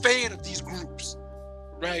 he's a fan of these groups,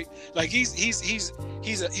 right? Like he's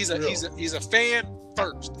a fan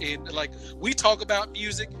first, and like we talk about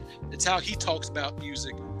music, it's how he talks about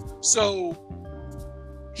music. So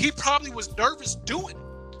he probably was nervous doing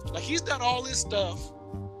it. Like he's done all this stuff,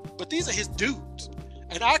 but these are his dudes,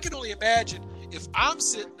 and I can only imagine if I'm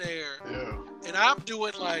sitting there and I'm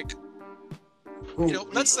doing like,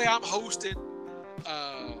 let's say I'm hosting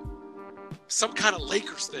some kind of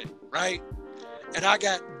Lakers thing, right? And I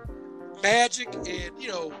got Magic and,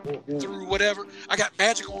 through whatever. I got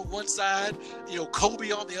Magic on one side,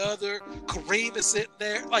 Kobe on the other. Kareem is sitting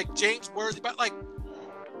there, like James Worthy, but like,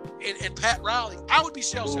 and Pat Riley. I would be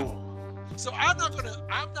shell-shocked. So I'm not going to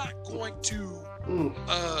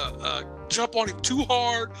jump on him too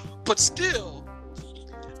hard, but still,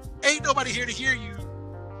 ain't nobody here to hear you,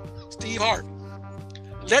 Steve Harvey.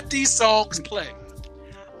 Let these songs play.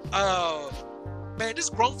 Man, this is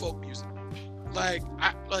grown folk music.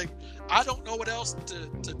 I don't know what else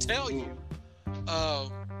to tell you.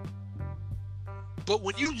 But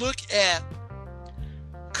when you look at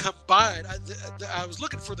combined, I was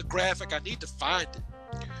looking for the graphic. I need to find it.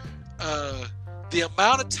 The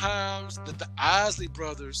amount of times that the Isley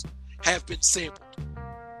Brothers have been sampled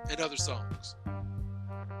in other songs,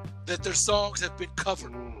 that their songs have been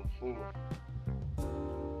covered.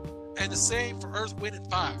 And the same for Earth, Wind, and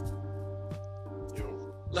Fire.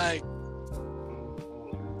 Like,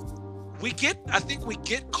 I think we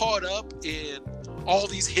get caught up in all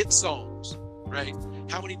these hit songs, right?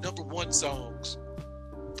 How many number one songs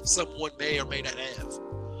someone may or may not have.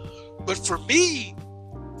 But for me,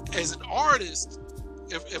 as an artist,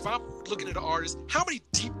 if I'm looking at an artist, how many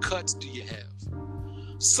deep cuts do you have?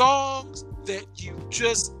 Songs that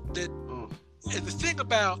and the thing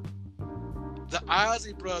about the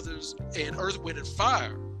Isley Brothers and Earth, Wind, and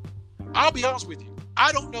Fire, I'll be honest with you,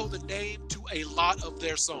 I don't know the name to a lot of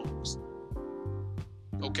their songs.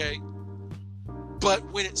 Okay? But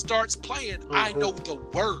when it starts playing, I know the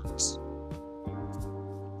words.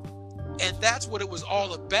 And that's what it was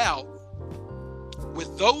all about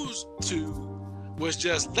with those two, was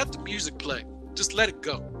just let the music play. Just let it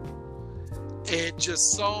go. And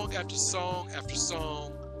just song after song after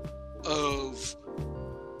song of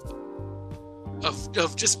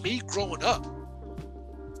just me growing up.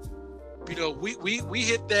 You know, we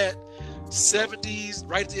hit that 70s,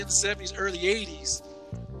 right at the end of the 70s, early 80s,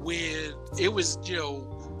 when it was, you know,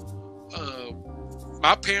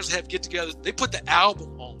 my parents had to get together. They put the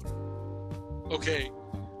album on. Okay,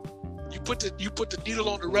 you put the needle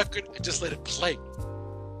on the record and just let it play.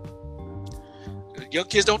 Young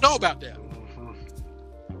kids don't know about that.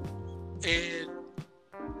 And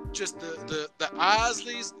just the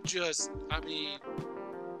Isleys, just, I mean,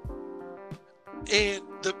 and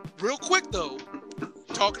the real quick though,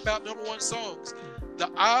 talking about number one songs, the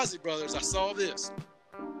Isley Brothers, I saw this.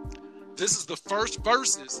 This is the first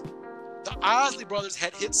verses. The Isley Brothers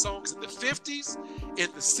had hit songs in the 50s,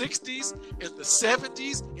 in the 60s, in the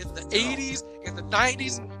 70s, in the 80s, in the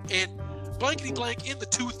 90s, and blankety blank in the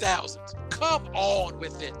 2000s. Come on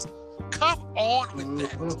with it. Come on with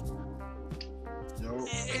that.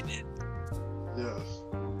 Yes.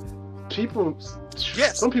 People.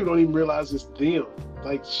 Yes. Some people don't even realize it's them.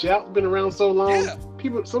 Like, Shaq's been around so long. Yeah.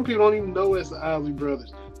 Some people don't even know it's the Isley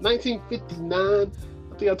Brothers. 1959.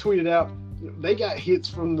 I think I tweeted out. They got hits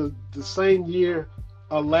from the same year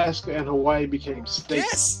Alaska and Hawaii became states.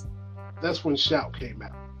 Yes. That's when Shaq came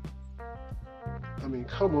out. I mean,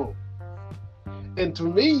 come on. And to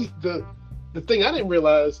me, the thing I didn't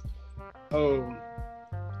realize,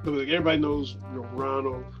 everybody knows, you know,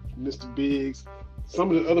 Ronald, Mr. Biggs. Some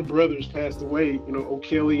of the other brothers passed away. You know,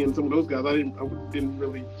 O'Kelly and some of those guys. I didn't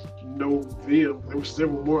really know them. There were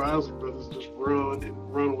several more Isley brothers, just Ron and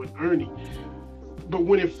Ronald and Ernie. But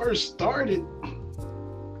when it first started,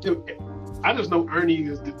 I just know Ernie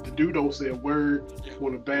is the dude don't say a word,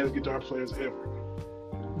 one of the baddest guitar players ever.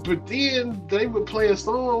 But then they would play a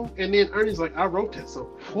song, and then Ernie's like, I wrote that song.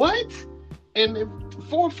 What? And then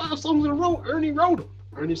 4 or 5 songs in a row, Ernie wrote them.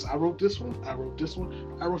 Ernie's, I wrote this one, I wrote this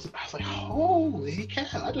one, I was like, holy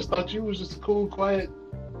cow, I just thought you was just a cool, quiet,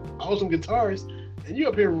 awesome guitarist, and you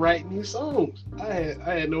up here writing these songs. I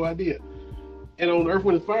had no idea. And on Earth,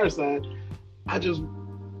 Wind & Fire side, I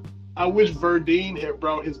wish Verdine had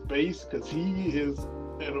brought his bass, because he is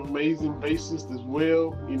an amazing bassist as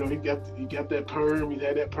well. You know, he got that perm. He's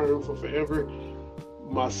had that perm for forever.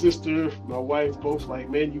 My sister, my wife, both like,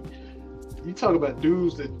 man, you talk about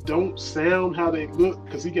dudes that don't sound how they look,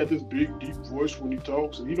 because he got this big, deep voice when he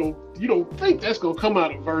talks, and you don't think that's gonna come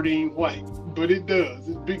out of Verdine White, but it does.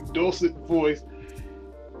 This big dulcet voice.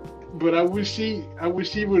 But I wish he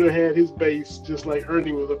would have had his bass just like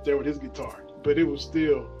Ernie was up there with his guitar. But it was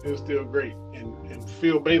still great, and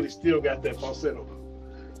Phil Bailey still got that falsetto.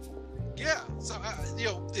 Yeah, so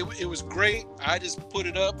it was great. I just put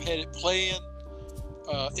it up, had it playing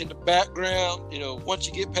in the background. You know, once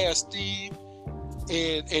you get past Steve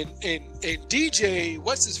and DJ,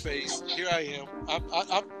 what's his face? Here I am.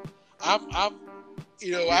 I'm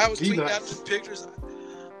you know, I was tweeting out the pictures.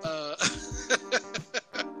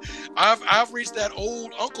 I've reached that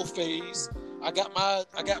old uncle phase. I got my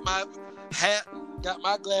hat, got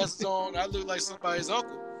my glasses on. I look like somebody's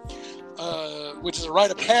uncle, which is a rite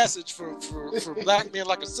of passage for black men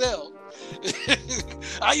like yourself.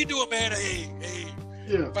 How you doing, man? Hey.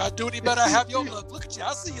 Yeah. If I do any better, I have your luck. Look at you.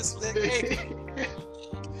 I see you slick. Hey.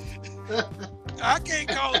 I can't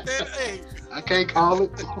call it that. Hey. I can't call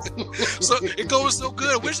it. So it goes so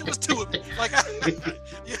good. I wish it was 2 of me. Like,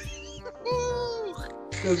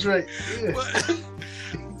 That's right. Yeah. But,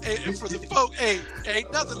 and for the folk,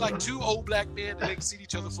 ain't nothing like 2 old black men that ain't seen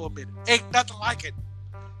each other for a minute. Ain't nothing like it.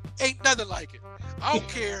 Ain't nothing like it. I don't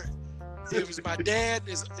care if it was my dad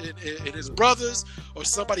and his brothers, or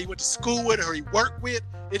somebody he went to school with, or he worked with.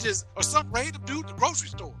 It just, or some random dude in the grocery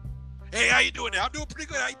store. Hey, how you doing now? I'm doing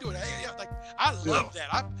pretty good. How you doing? Hey, like, I love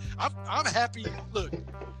that. I'm happy. Look,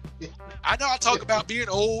 I know I talk about being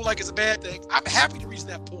old like it's a bad thing. I'm happy to reach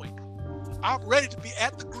that point. I'm ready to be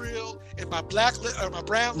at the grill in my my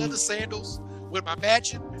brown leather sandals with my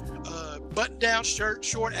matching button-down shirt,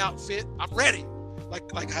 short outfit. I'm ready.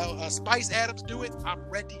 Like how Spice Adams do it. I'm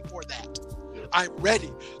ready for that. I'm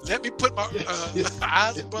ready. Let me put my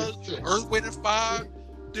Isley Brothers, Earth, Wind & Fire.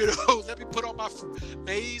 You know, let me put on my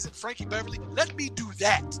Maze and Frankie Beverly. Let me do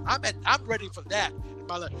that. I'm ready for that in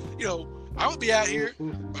my life. You know, I'm gonna be out here.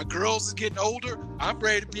 My girls is getting older. I'm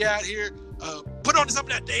ready to be out here. Put on some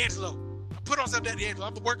of that D'Angelo. Put on some of that D'Angelo.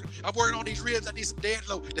 I'm working on these ribs. I need some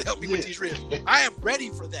D'Angelo to help me with these ribs. I am ready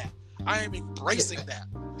for that. I am embracing that.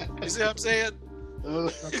 You see what I'm saying?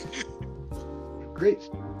 Great.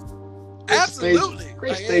 Absolutely.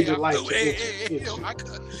 Great stage of life.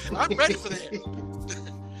 I'm ready for that.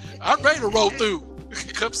 I'm ready to roll through.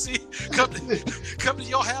 Come to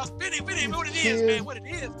your house. Benny, what it is, man. What it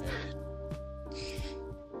is, man.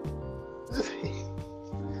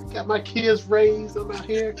 Got my kids raised. I'm out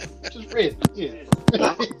here. Just ready. Yeah.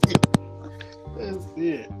 That's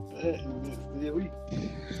it. Yeah, we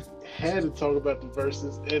had to talk about the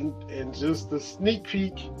verses and just the sneak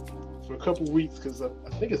peek for a couple weeks because I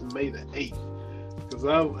think it's May the 8th. Because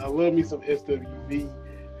I love me some SWV.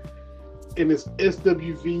 And it's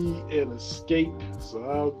SWV and Escape,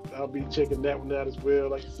 so I'll be checking that one out as well.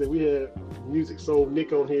 Like I said, we had Music Soul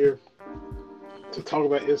Nick on here to talk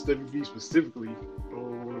about SWV specifically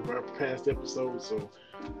on one of our past episodes. So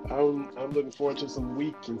I'm looking forward to some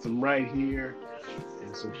Week and some Right Here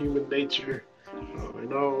and some Human Nature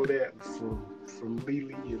and all that from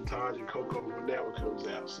Lily and Taj and Coco when that one comes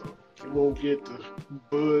out. So you won't get the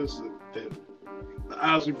buzz that the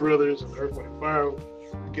Ozzy Brothers and Earth, Wind and Fire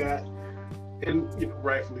got. And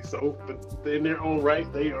rightfully so, but in their own right,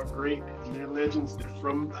 they are great. And they're legends. They're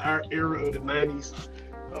from our era of the '90s,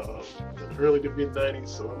 the early to mid '90s.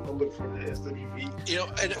 So I'm looking for the SWV.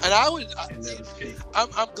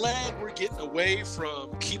 I'm glad we're getting away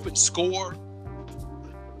from keeping score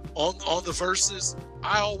on the verses.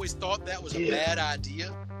 I always thought that was a bad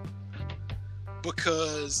idea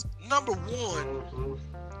because number one,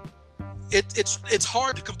 it's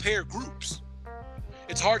hard to compare groups.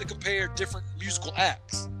 It's hard to compare different musical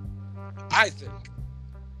acts, I think,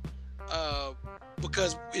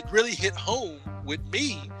 because it really hit home with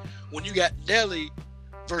me when you got Nelly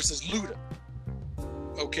versus Luda.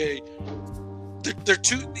 Okay, they're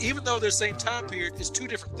two, even though they're the same time period, it's two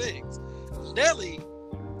different things. Nelly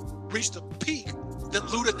reached a peak that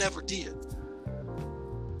Luda never did,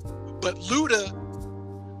 but Luda,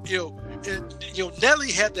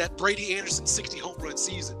 Nelly had that Brady Anderson 60 home run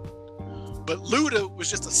season. But Luda was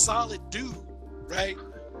just a solid dude, right?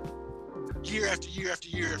 Year after year after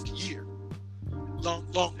year after year.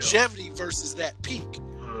 Longevity versus that peak.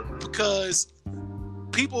 Because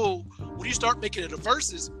people, when you start making it a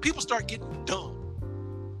versus, people start getting dumb.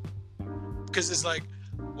 Because it's like,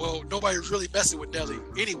 well, nobody's really messing with Nelly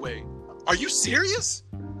anyway. Are you serious?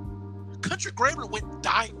 Country Grammar went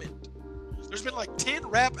diamond. There's been like 10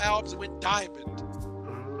 rap albums that went diamond.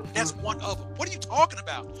 That's one of them. What are you talking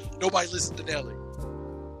about? Nobody listens to Nelly.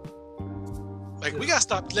 Like, we gotta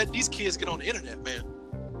stop letting these kids get on the internet, man.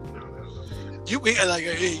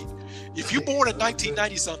 Hey, if you're born in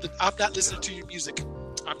 1990 something, I'm not listening to your music.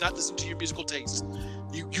 I'm not listening to your musical taste.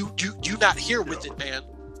 You not here with it, man.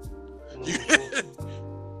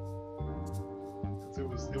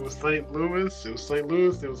 It was St. Louis. It was St.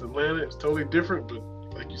 Louis. It was Atlanta. It was totally different, but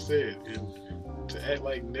like you said, and to act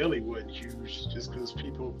like Nelly wasn't huge just because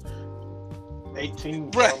people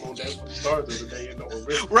 18 right on that stars the other day and don't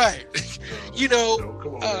remember. Right.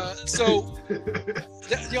 Come on,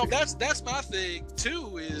 that's my thing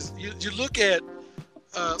too, is you look at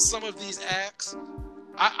some of these acts.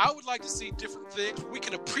 I would like to see different things. We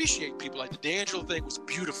can appreciate people. Like the D'Angelo thing was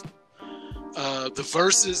beautiful. The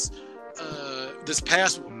verses this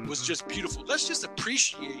past one was just beautiful. Let's just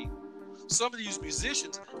appreciate some of these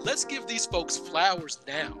musicians. Let's give these folks flowers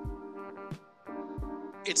now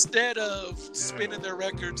instead of spinning their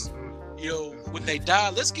records when they die.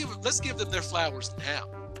 Let's give them their flowers now,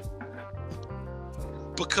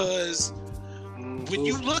 because when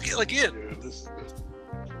you look at, again,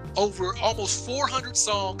 over almost 400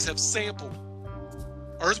 songs have sampled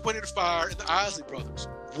Earth, Wind and Fire and the Isley Brothers.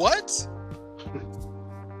 What?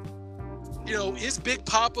 Is Big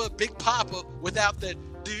Papa without that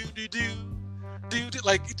do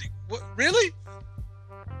like what? Really?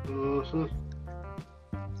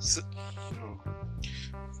 So,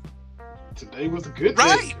 today was a good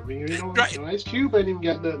right. day. I mean, right. Ice Cube ain't even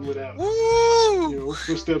got nothing without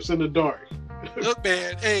Footsteps in the Dark. Look,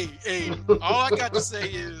 man, hey, all I got to say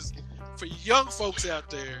is, for young folks out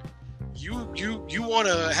there, you want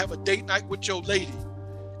to have a date night with your lady,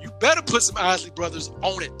 you better put some Isley Brothers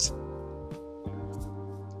on it.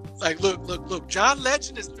 Like, look, John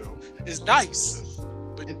Legend is nice,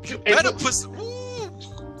 but you better put some.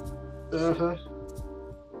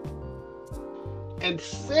 And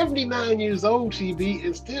 79 years old, TB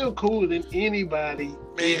is still cooler than anybody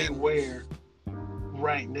anywhere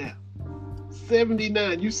right now.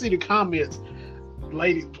 79. You see the comments,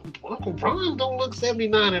 lady, Uncle Ron don't look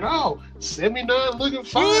 79 at all. 79 looking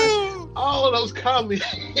fine. All of those comments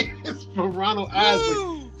from Ronald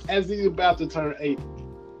Isley as he's about to turn 80.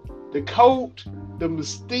 The coat, the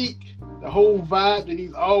mystique, the whole vibe that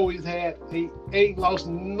he's always had, he ain't lost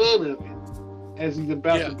none of it as he's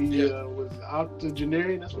about to be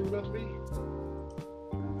octogenarian. That's what he's about to be.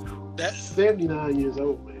 That 79 years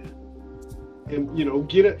old, man. And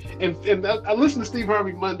get it. And I listened to Steve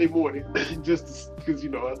Harvey Monday morning just because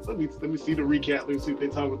let me see the recap. Let me see what they're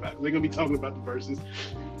talking about. They're gonna be talking about the verses.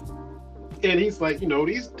 And he's like,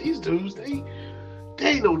 these dudes, they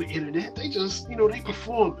ain't on the internet. They just, they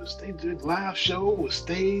performers. They did live show, a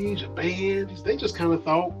stage, a band. They just kind of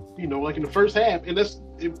thought, like in the first half, and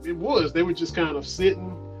it was. They were just kind of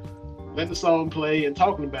sitting, letting the song play and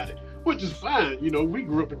talking about it, which is fine. We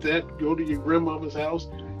grew up with that. Go to your grandmama's house,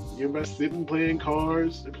 everybody sitting playing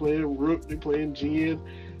cards, they're playing rook, they're playing gin,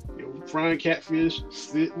 frying catfish,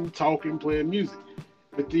 sitting, talking, playing music.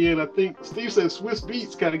 But then I think Steve said Swiss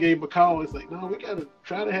Beats kind of gave him a call. It's like, no, we got to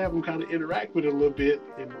try to have them kind of interact with it a little bit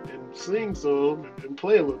and sing some and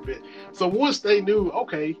play a little bit. So once they knew,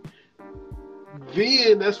 okay,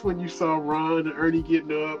 then that's when you saw Ron and Ernie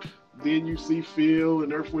getting up. Then you see Phil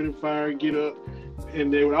and Earth, Wind and Fire get up,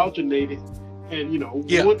 and they would alternate it. And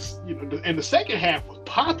once and the second half was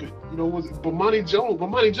popping. Was Bomani Jones?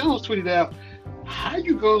 Bomani Jones tweeted out, "How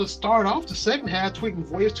you going to start off the second half tweeting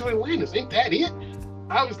Voyage to Atlantis? Ain't that it?"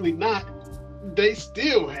 Obviously not. They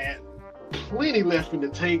still had plenty left in the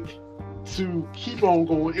tank to keep on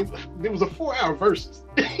going. It was a 4-hour versus.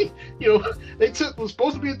 They was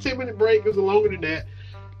supposed to be a 10-minute break. It was longer than that.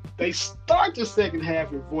 They start the second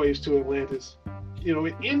half with Voyage to Atlantis.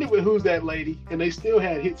 It ended with Who's That Lady, and they still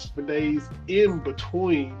had hits for days in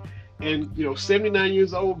between. And 79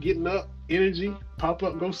 years old, getting up, energy, pop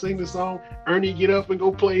up, go sing the song. Ernie get up and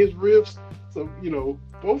go play his riffs. So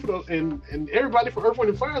both of those, and everybody for Earth, Wind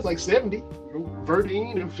and Fire is like 70.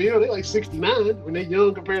 Verdine and Phil, they're like 69 when they're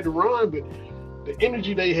young compared to Ron. But the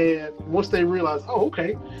energy they had once they realized, oh,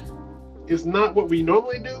 okay, it's not what we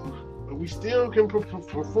normally do, but we still can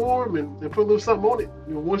perform and put a little something on it.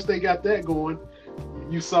 Once they got that going,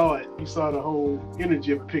 you saw it. You saw the whole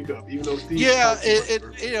energy of the pickup, even though Steve. Yeah,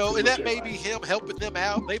 and that may be him helping them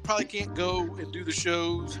out. They probably can't go and do the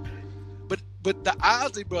shows, but the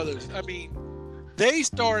Isley Brothers, I mean, they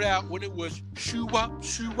started out when it was shoo wop,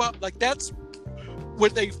 like that's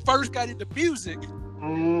when they first got into music.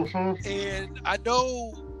 Mm-hmm. And I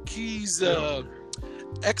know he's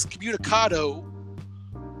excommunicado,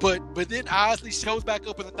 but then Isley shows back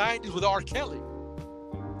up in the 90s with R. Kelly.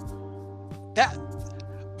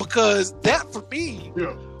 Because that for me,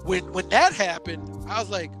 when that happened, I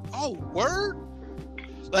was like, oh, word?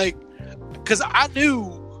 Like, because I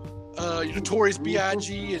knew Notorious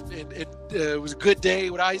B.I.G. and it was a Good Day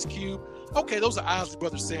with Ice Cube. Okay, those are Isley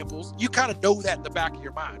Brothers samples. You kind of know that in the back of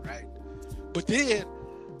your mind, right? But then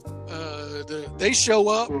they show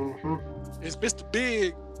up. Mm-hmm. It's Mr.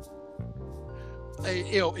 Big.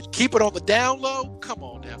 And keep it on the down low. Come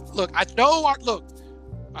on now. Look, I know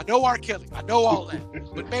R. Kelly. I know all that.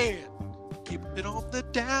 But man, keep it on the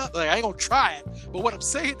down. Like, I ain't gonna try it. But what I'm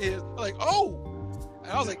saying is, like, oh.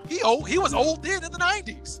 And I was like, he was old then in the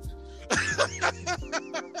 90s.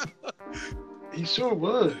 He sure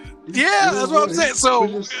was. That's what I'm saying.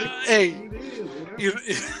 So, hey.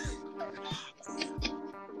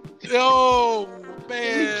 Oh,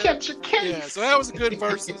 man. He kept your case. Yeah, so that was a good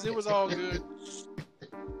versus. It was all good.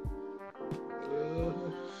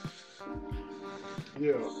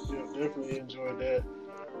 Yeah, definitely enjoyed that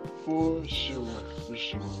for sure.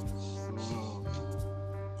 So,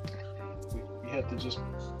 we had to just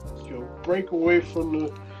break away from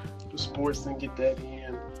the sports and get that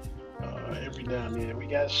in every now and then. We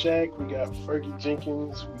got Shaq, we got Fergie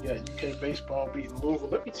Jenkins, we got UK baseball beating Louisville.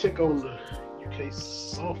 Let me check on the UK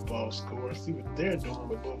softball score, see what they're doing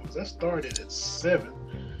with Louisville. That started at 7,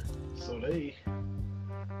 so they,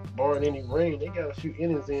 barring any rain, they got a few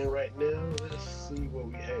innings in right now. Let's see what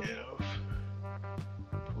we have.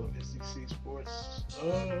 Pull up SEC Sports.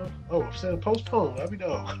 I'm saying postponed. I'll be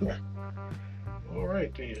dog. All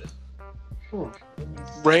right then.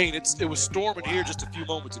 Rain. It was storming here just a few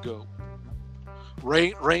moments ago.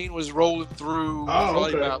 Rain was rolling through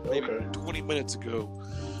probably about maybe 20 minutes ago.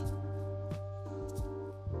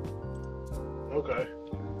 Okay.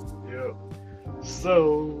 Yeah.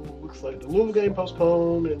 So looks like the Louisville game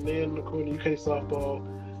postponed, and then according to UK softball,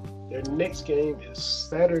 their next game is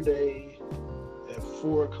Saturday at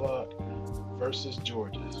 4:00 versus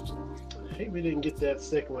Georgia. So, hey, we didn't get that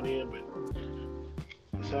second one in, but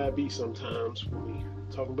that's how it be sometimes when we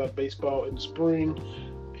talking about baseball in the spring.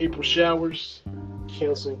 April showers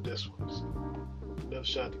canceled this one. So another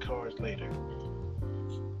shot at the cards later.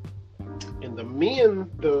 And the men,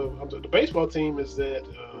 the baseball team is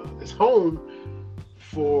home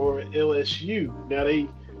for LSU. Now they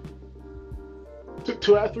took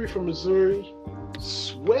 2 out of 3 from Missouri,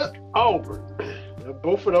 swept Auburn.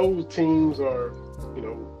 both of those teams are,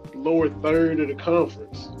 lower third of the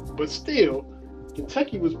conference, but still,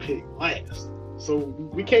 Kentucky was picked last. So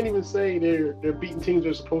we can't even say they're beating teams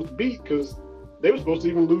they're supposed to beat because they were supposed to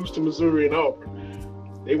even lose to Missouri and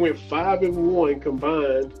Auburn. They went 5-1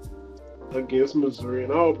 combined against Missouri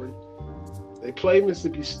and Auburn. They played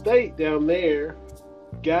Mississippi State down there,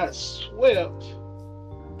 got swept,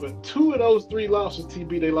 but 2 of those 3 losses,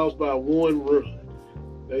 TB, they lost by 1 run.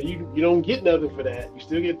 Now, you don't get nothing for that. You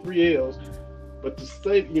still get 3 L's. But the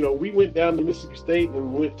state, we went down to Mississippi State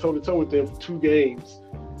and went toe-to-toe with them for 2 games.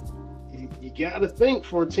 You got to think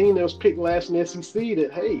for a team that was picked last in the SEC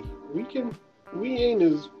that, hey, we ain't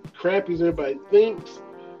as crappy as everybody thinks.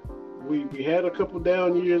 We had a couple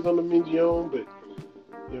down years on the Mingione, but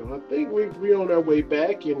I think we're on our way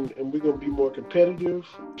back, and we're going to be more competitive.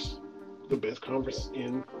 The best conference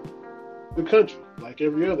in the country, like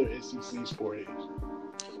every other SEC sport is.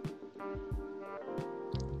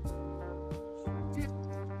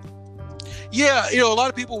 Yeah, a lot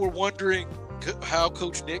of people were wondering how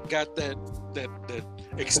Coach Nick got that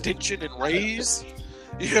extension and raise.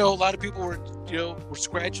 A lot of people were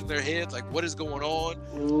scratching their heads like, what is going on?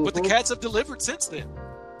 Mm-hmm. But the Cats have delivered since then.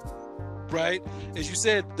 Right? As you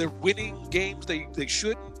said, they're winning games they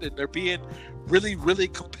shouldn't, and they're being really, really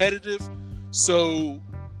competitive. So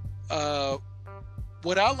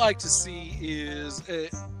what I like to see is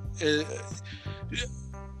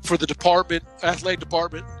for the athletic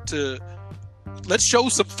department to let's show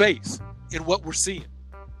some faith in what we're seeing,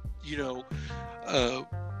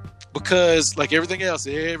 because like everything else,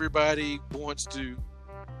 everybody wants to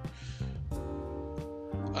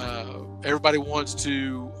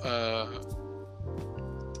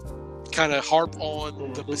kind of harp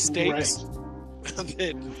on the mistakes. Right.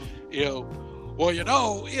 Then,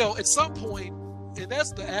 at some point, and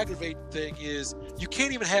that's the aggravating thing is you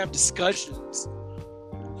can't even have nuanced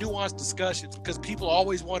discussions, because people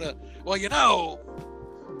always want to,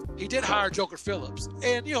 he did hire Joker Phillips.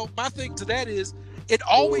 And, my thing to that is it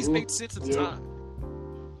always made sense at the time.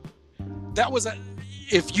 That was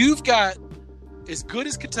if you've got as good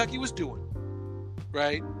as Kentucky was doing,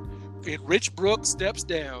 right, and Rich Brooks steps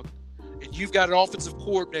down, and you've got an offensive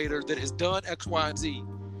coordinator that has done X, Y, and Z,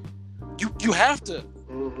 you have to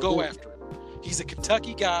go after him. He's a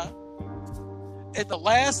Kentucky guy, and the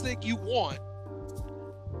last thing you want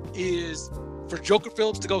is for Joker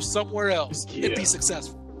Phillips to go somewhere else and be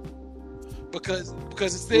successful. Because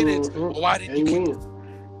it's why didn't you keep him?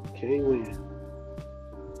 Can't win.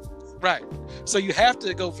 Right. So you have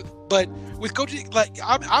to go for, but with coaching, like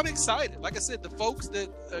I'm excited. Like I said, the folks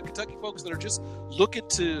Kentucky folks that are just looking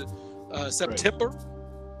to September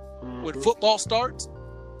when football starts,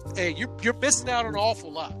 hey, you're missing out on an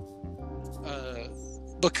awful lot.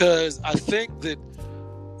 Because I think that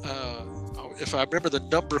if I remember the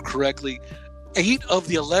number correctly, 8 of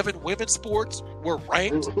the 11 women's sports were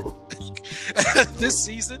ranked this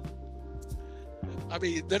season. I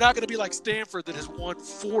mean, they're not going to be like Stanford that has won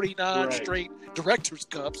 49 straight Directors'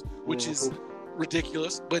 Cups, which is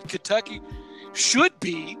ridiculous. But Kentucky should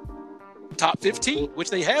be top 15, which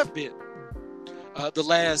they have been the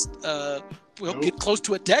last, getting close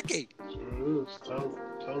to a decade. Sure is.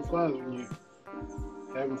 Time flies when you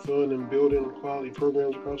having fun and building quality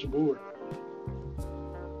programs across the board.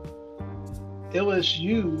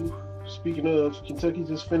 LSU, speaking of, Kentucky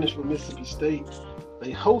just finished with Mississippi State.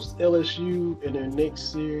 They host LSU in their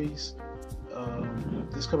next series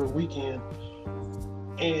this coming weekend.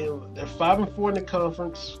 And they're 5-4 in the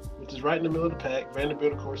conference, which is right in the middle of the pack.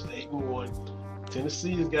 Vanderbilt, of course, is 8-1.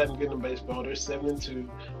 Tennessee has gotten good in baseball. They're 7-2.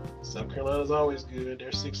 South Carolina's always good.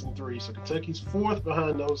 They're 6-3. So Kentucky's 4th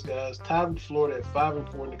behind those guys, tied with Florida at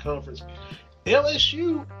 5-4 in the conference.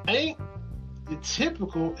 LSU ain't the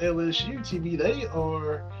typical LSU, TB. They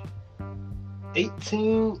are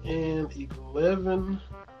 18-11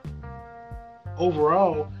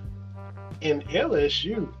 overall. And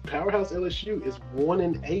LSU, powerhouse LSU, is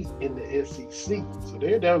 1-8 in the SEC. So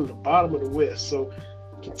they're down at the bottom of the West. So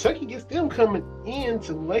Kentucky gets them coming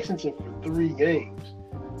into Lexington for 3 games.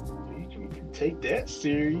 You can take that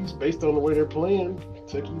series based on the way they're playing.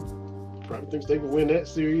 Kentucky probably thinks they can win that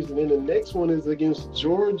series. And then the next one is against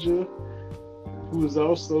Georgia, who is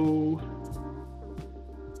also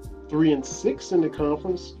 3-6 in the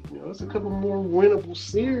conference. It's a couple more winnable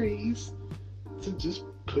series to just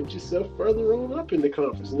put yourself further on up in the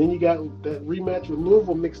conference. And then you got that rematch with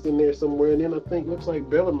Louisville mixed in there somewhere. And then I think looks like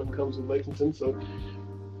Bellarmine comes to Lexington. So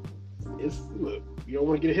look, you don't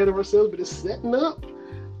want to get ahead of ourselves, but it's setting up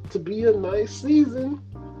to be a nice season.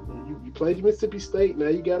 You played Mississippi State. Now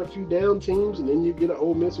you got a few down teams, and then you get an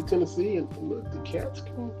Ole Miss or Tennessee. And look, the Cats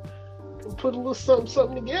can put a little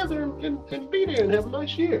something together and be there and have a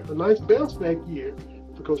nice year, a nice bounce back year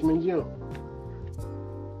for Coach Minjion.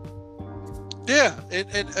 Yeah,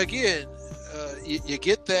 and again, you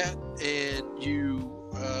get that, and you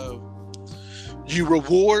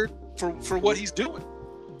reward for what he's doing.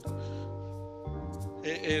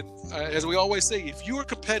 And as we always say, if you are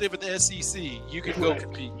competitive in the SEC, you can go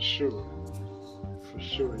compete. For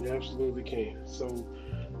sure, you absolutely can. So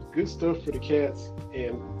good stuff for the Cats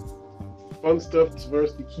and fun stuff for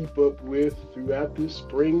us to keep up with throughout this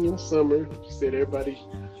spring and summer. Like you said, everybody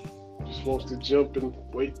just wants to jump and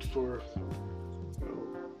wait for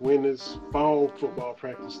when does fall football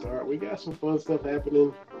practice start. We got some fun stuff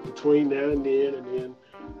happening between now and then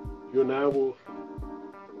you and I will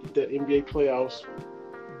get that NBA playoffs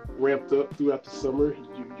ramped up throughout the summer.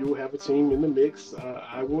 You'll have a team in the mix.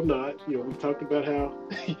 I will not. We talked about how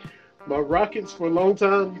my Rockets for a long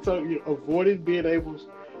time, avoided being able to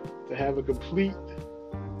have a complete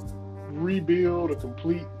rebuild, a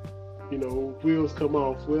complete, wheels come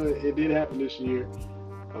off. Well, it did happen this year.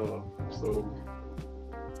 So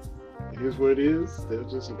it is what it is. They'll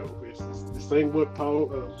just, this ain't what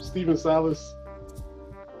Stephen Silas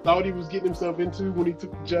thought he was getting himself into when he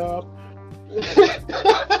took the job.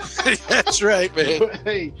 That's right, man. But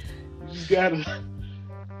hey, you just gotta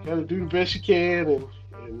do the best you can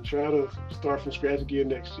and try to start from scratch again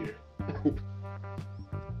next year.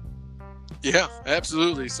 Yeah,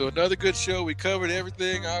 absolutely. So another good show. We covered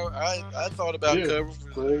everything I thought about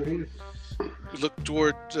covering. We look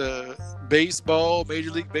toward baseball, Major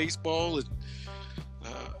League Baseball, and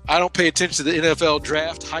I don't pay attention to the NFL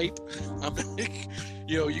draft hype.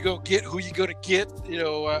 You're going to get who you're going to get.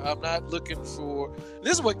 I'm not looking for...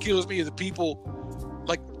 This is what kills me, the people,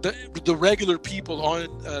 like the regular people on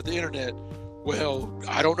the internet. Well,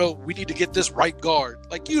 I don't know. We need to get this right guard.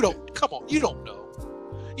 Like, come on, you don't know.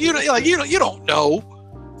 You don't know.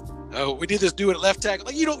 Oh, we need this dude at left tackle.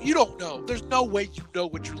 Like, you don't know. There's no way you know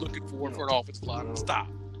what you're looking for an offensive lineman. Stop.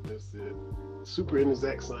 That's it. Super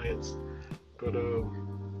inexact science. But we'll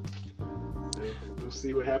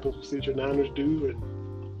see what happens. We'll see what your Niners do, and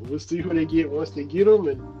we'll see who they get once they get them,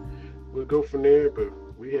 and we'll go from there. But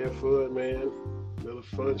we have fun, man. Another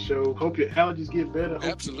fun show. Hope your allergies get better.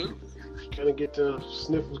 Absolutely. Kind of get the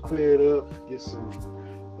sniffles cleared up. Get some.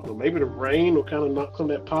 Maybe the rain will kind of knock some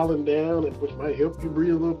of that pollen down, which might help you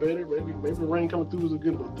breathe a little better. Maybe the rain coming through is a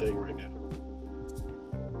good little thing right now.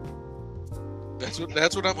 That's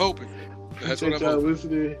what I'm hoping. That's what I'm hoping.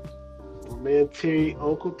 Listening. My man Terry,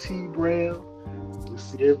 Uncle T Brown. We'll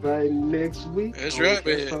see everybody next week. That's right,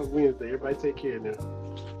 man. Wednesday. Everybody take care now.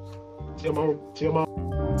 Tell my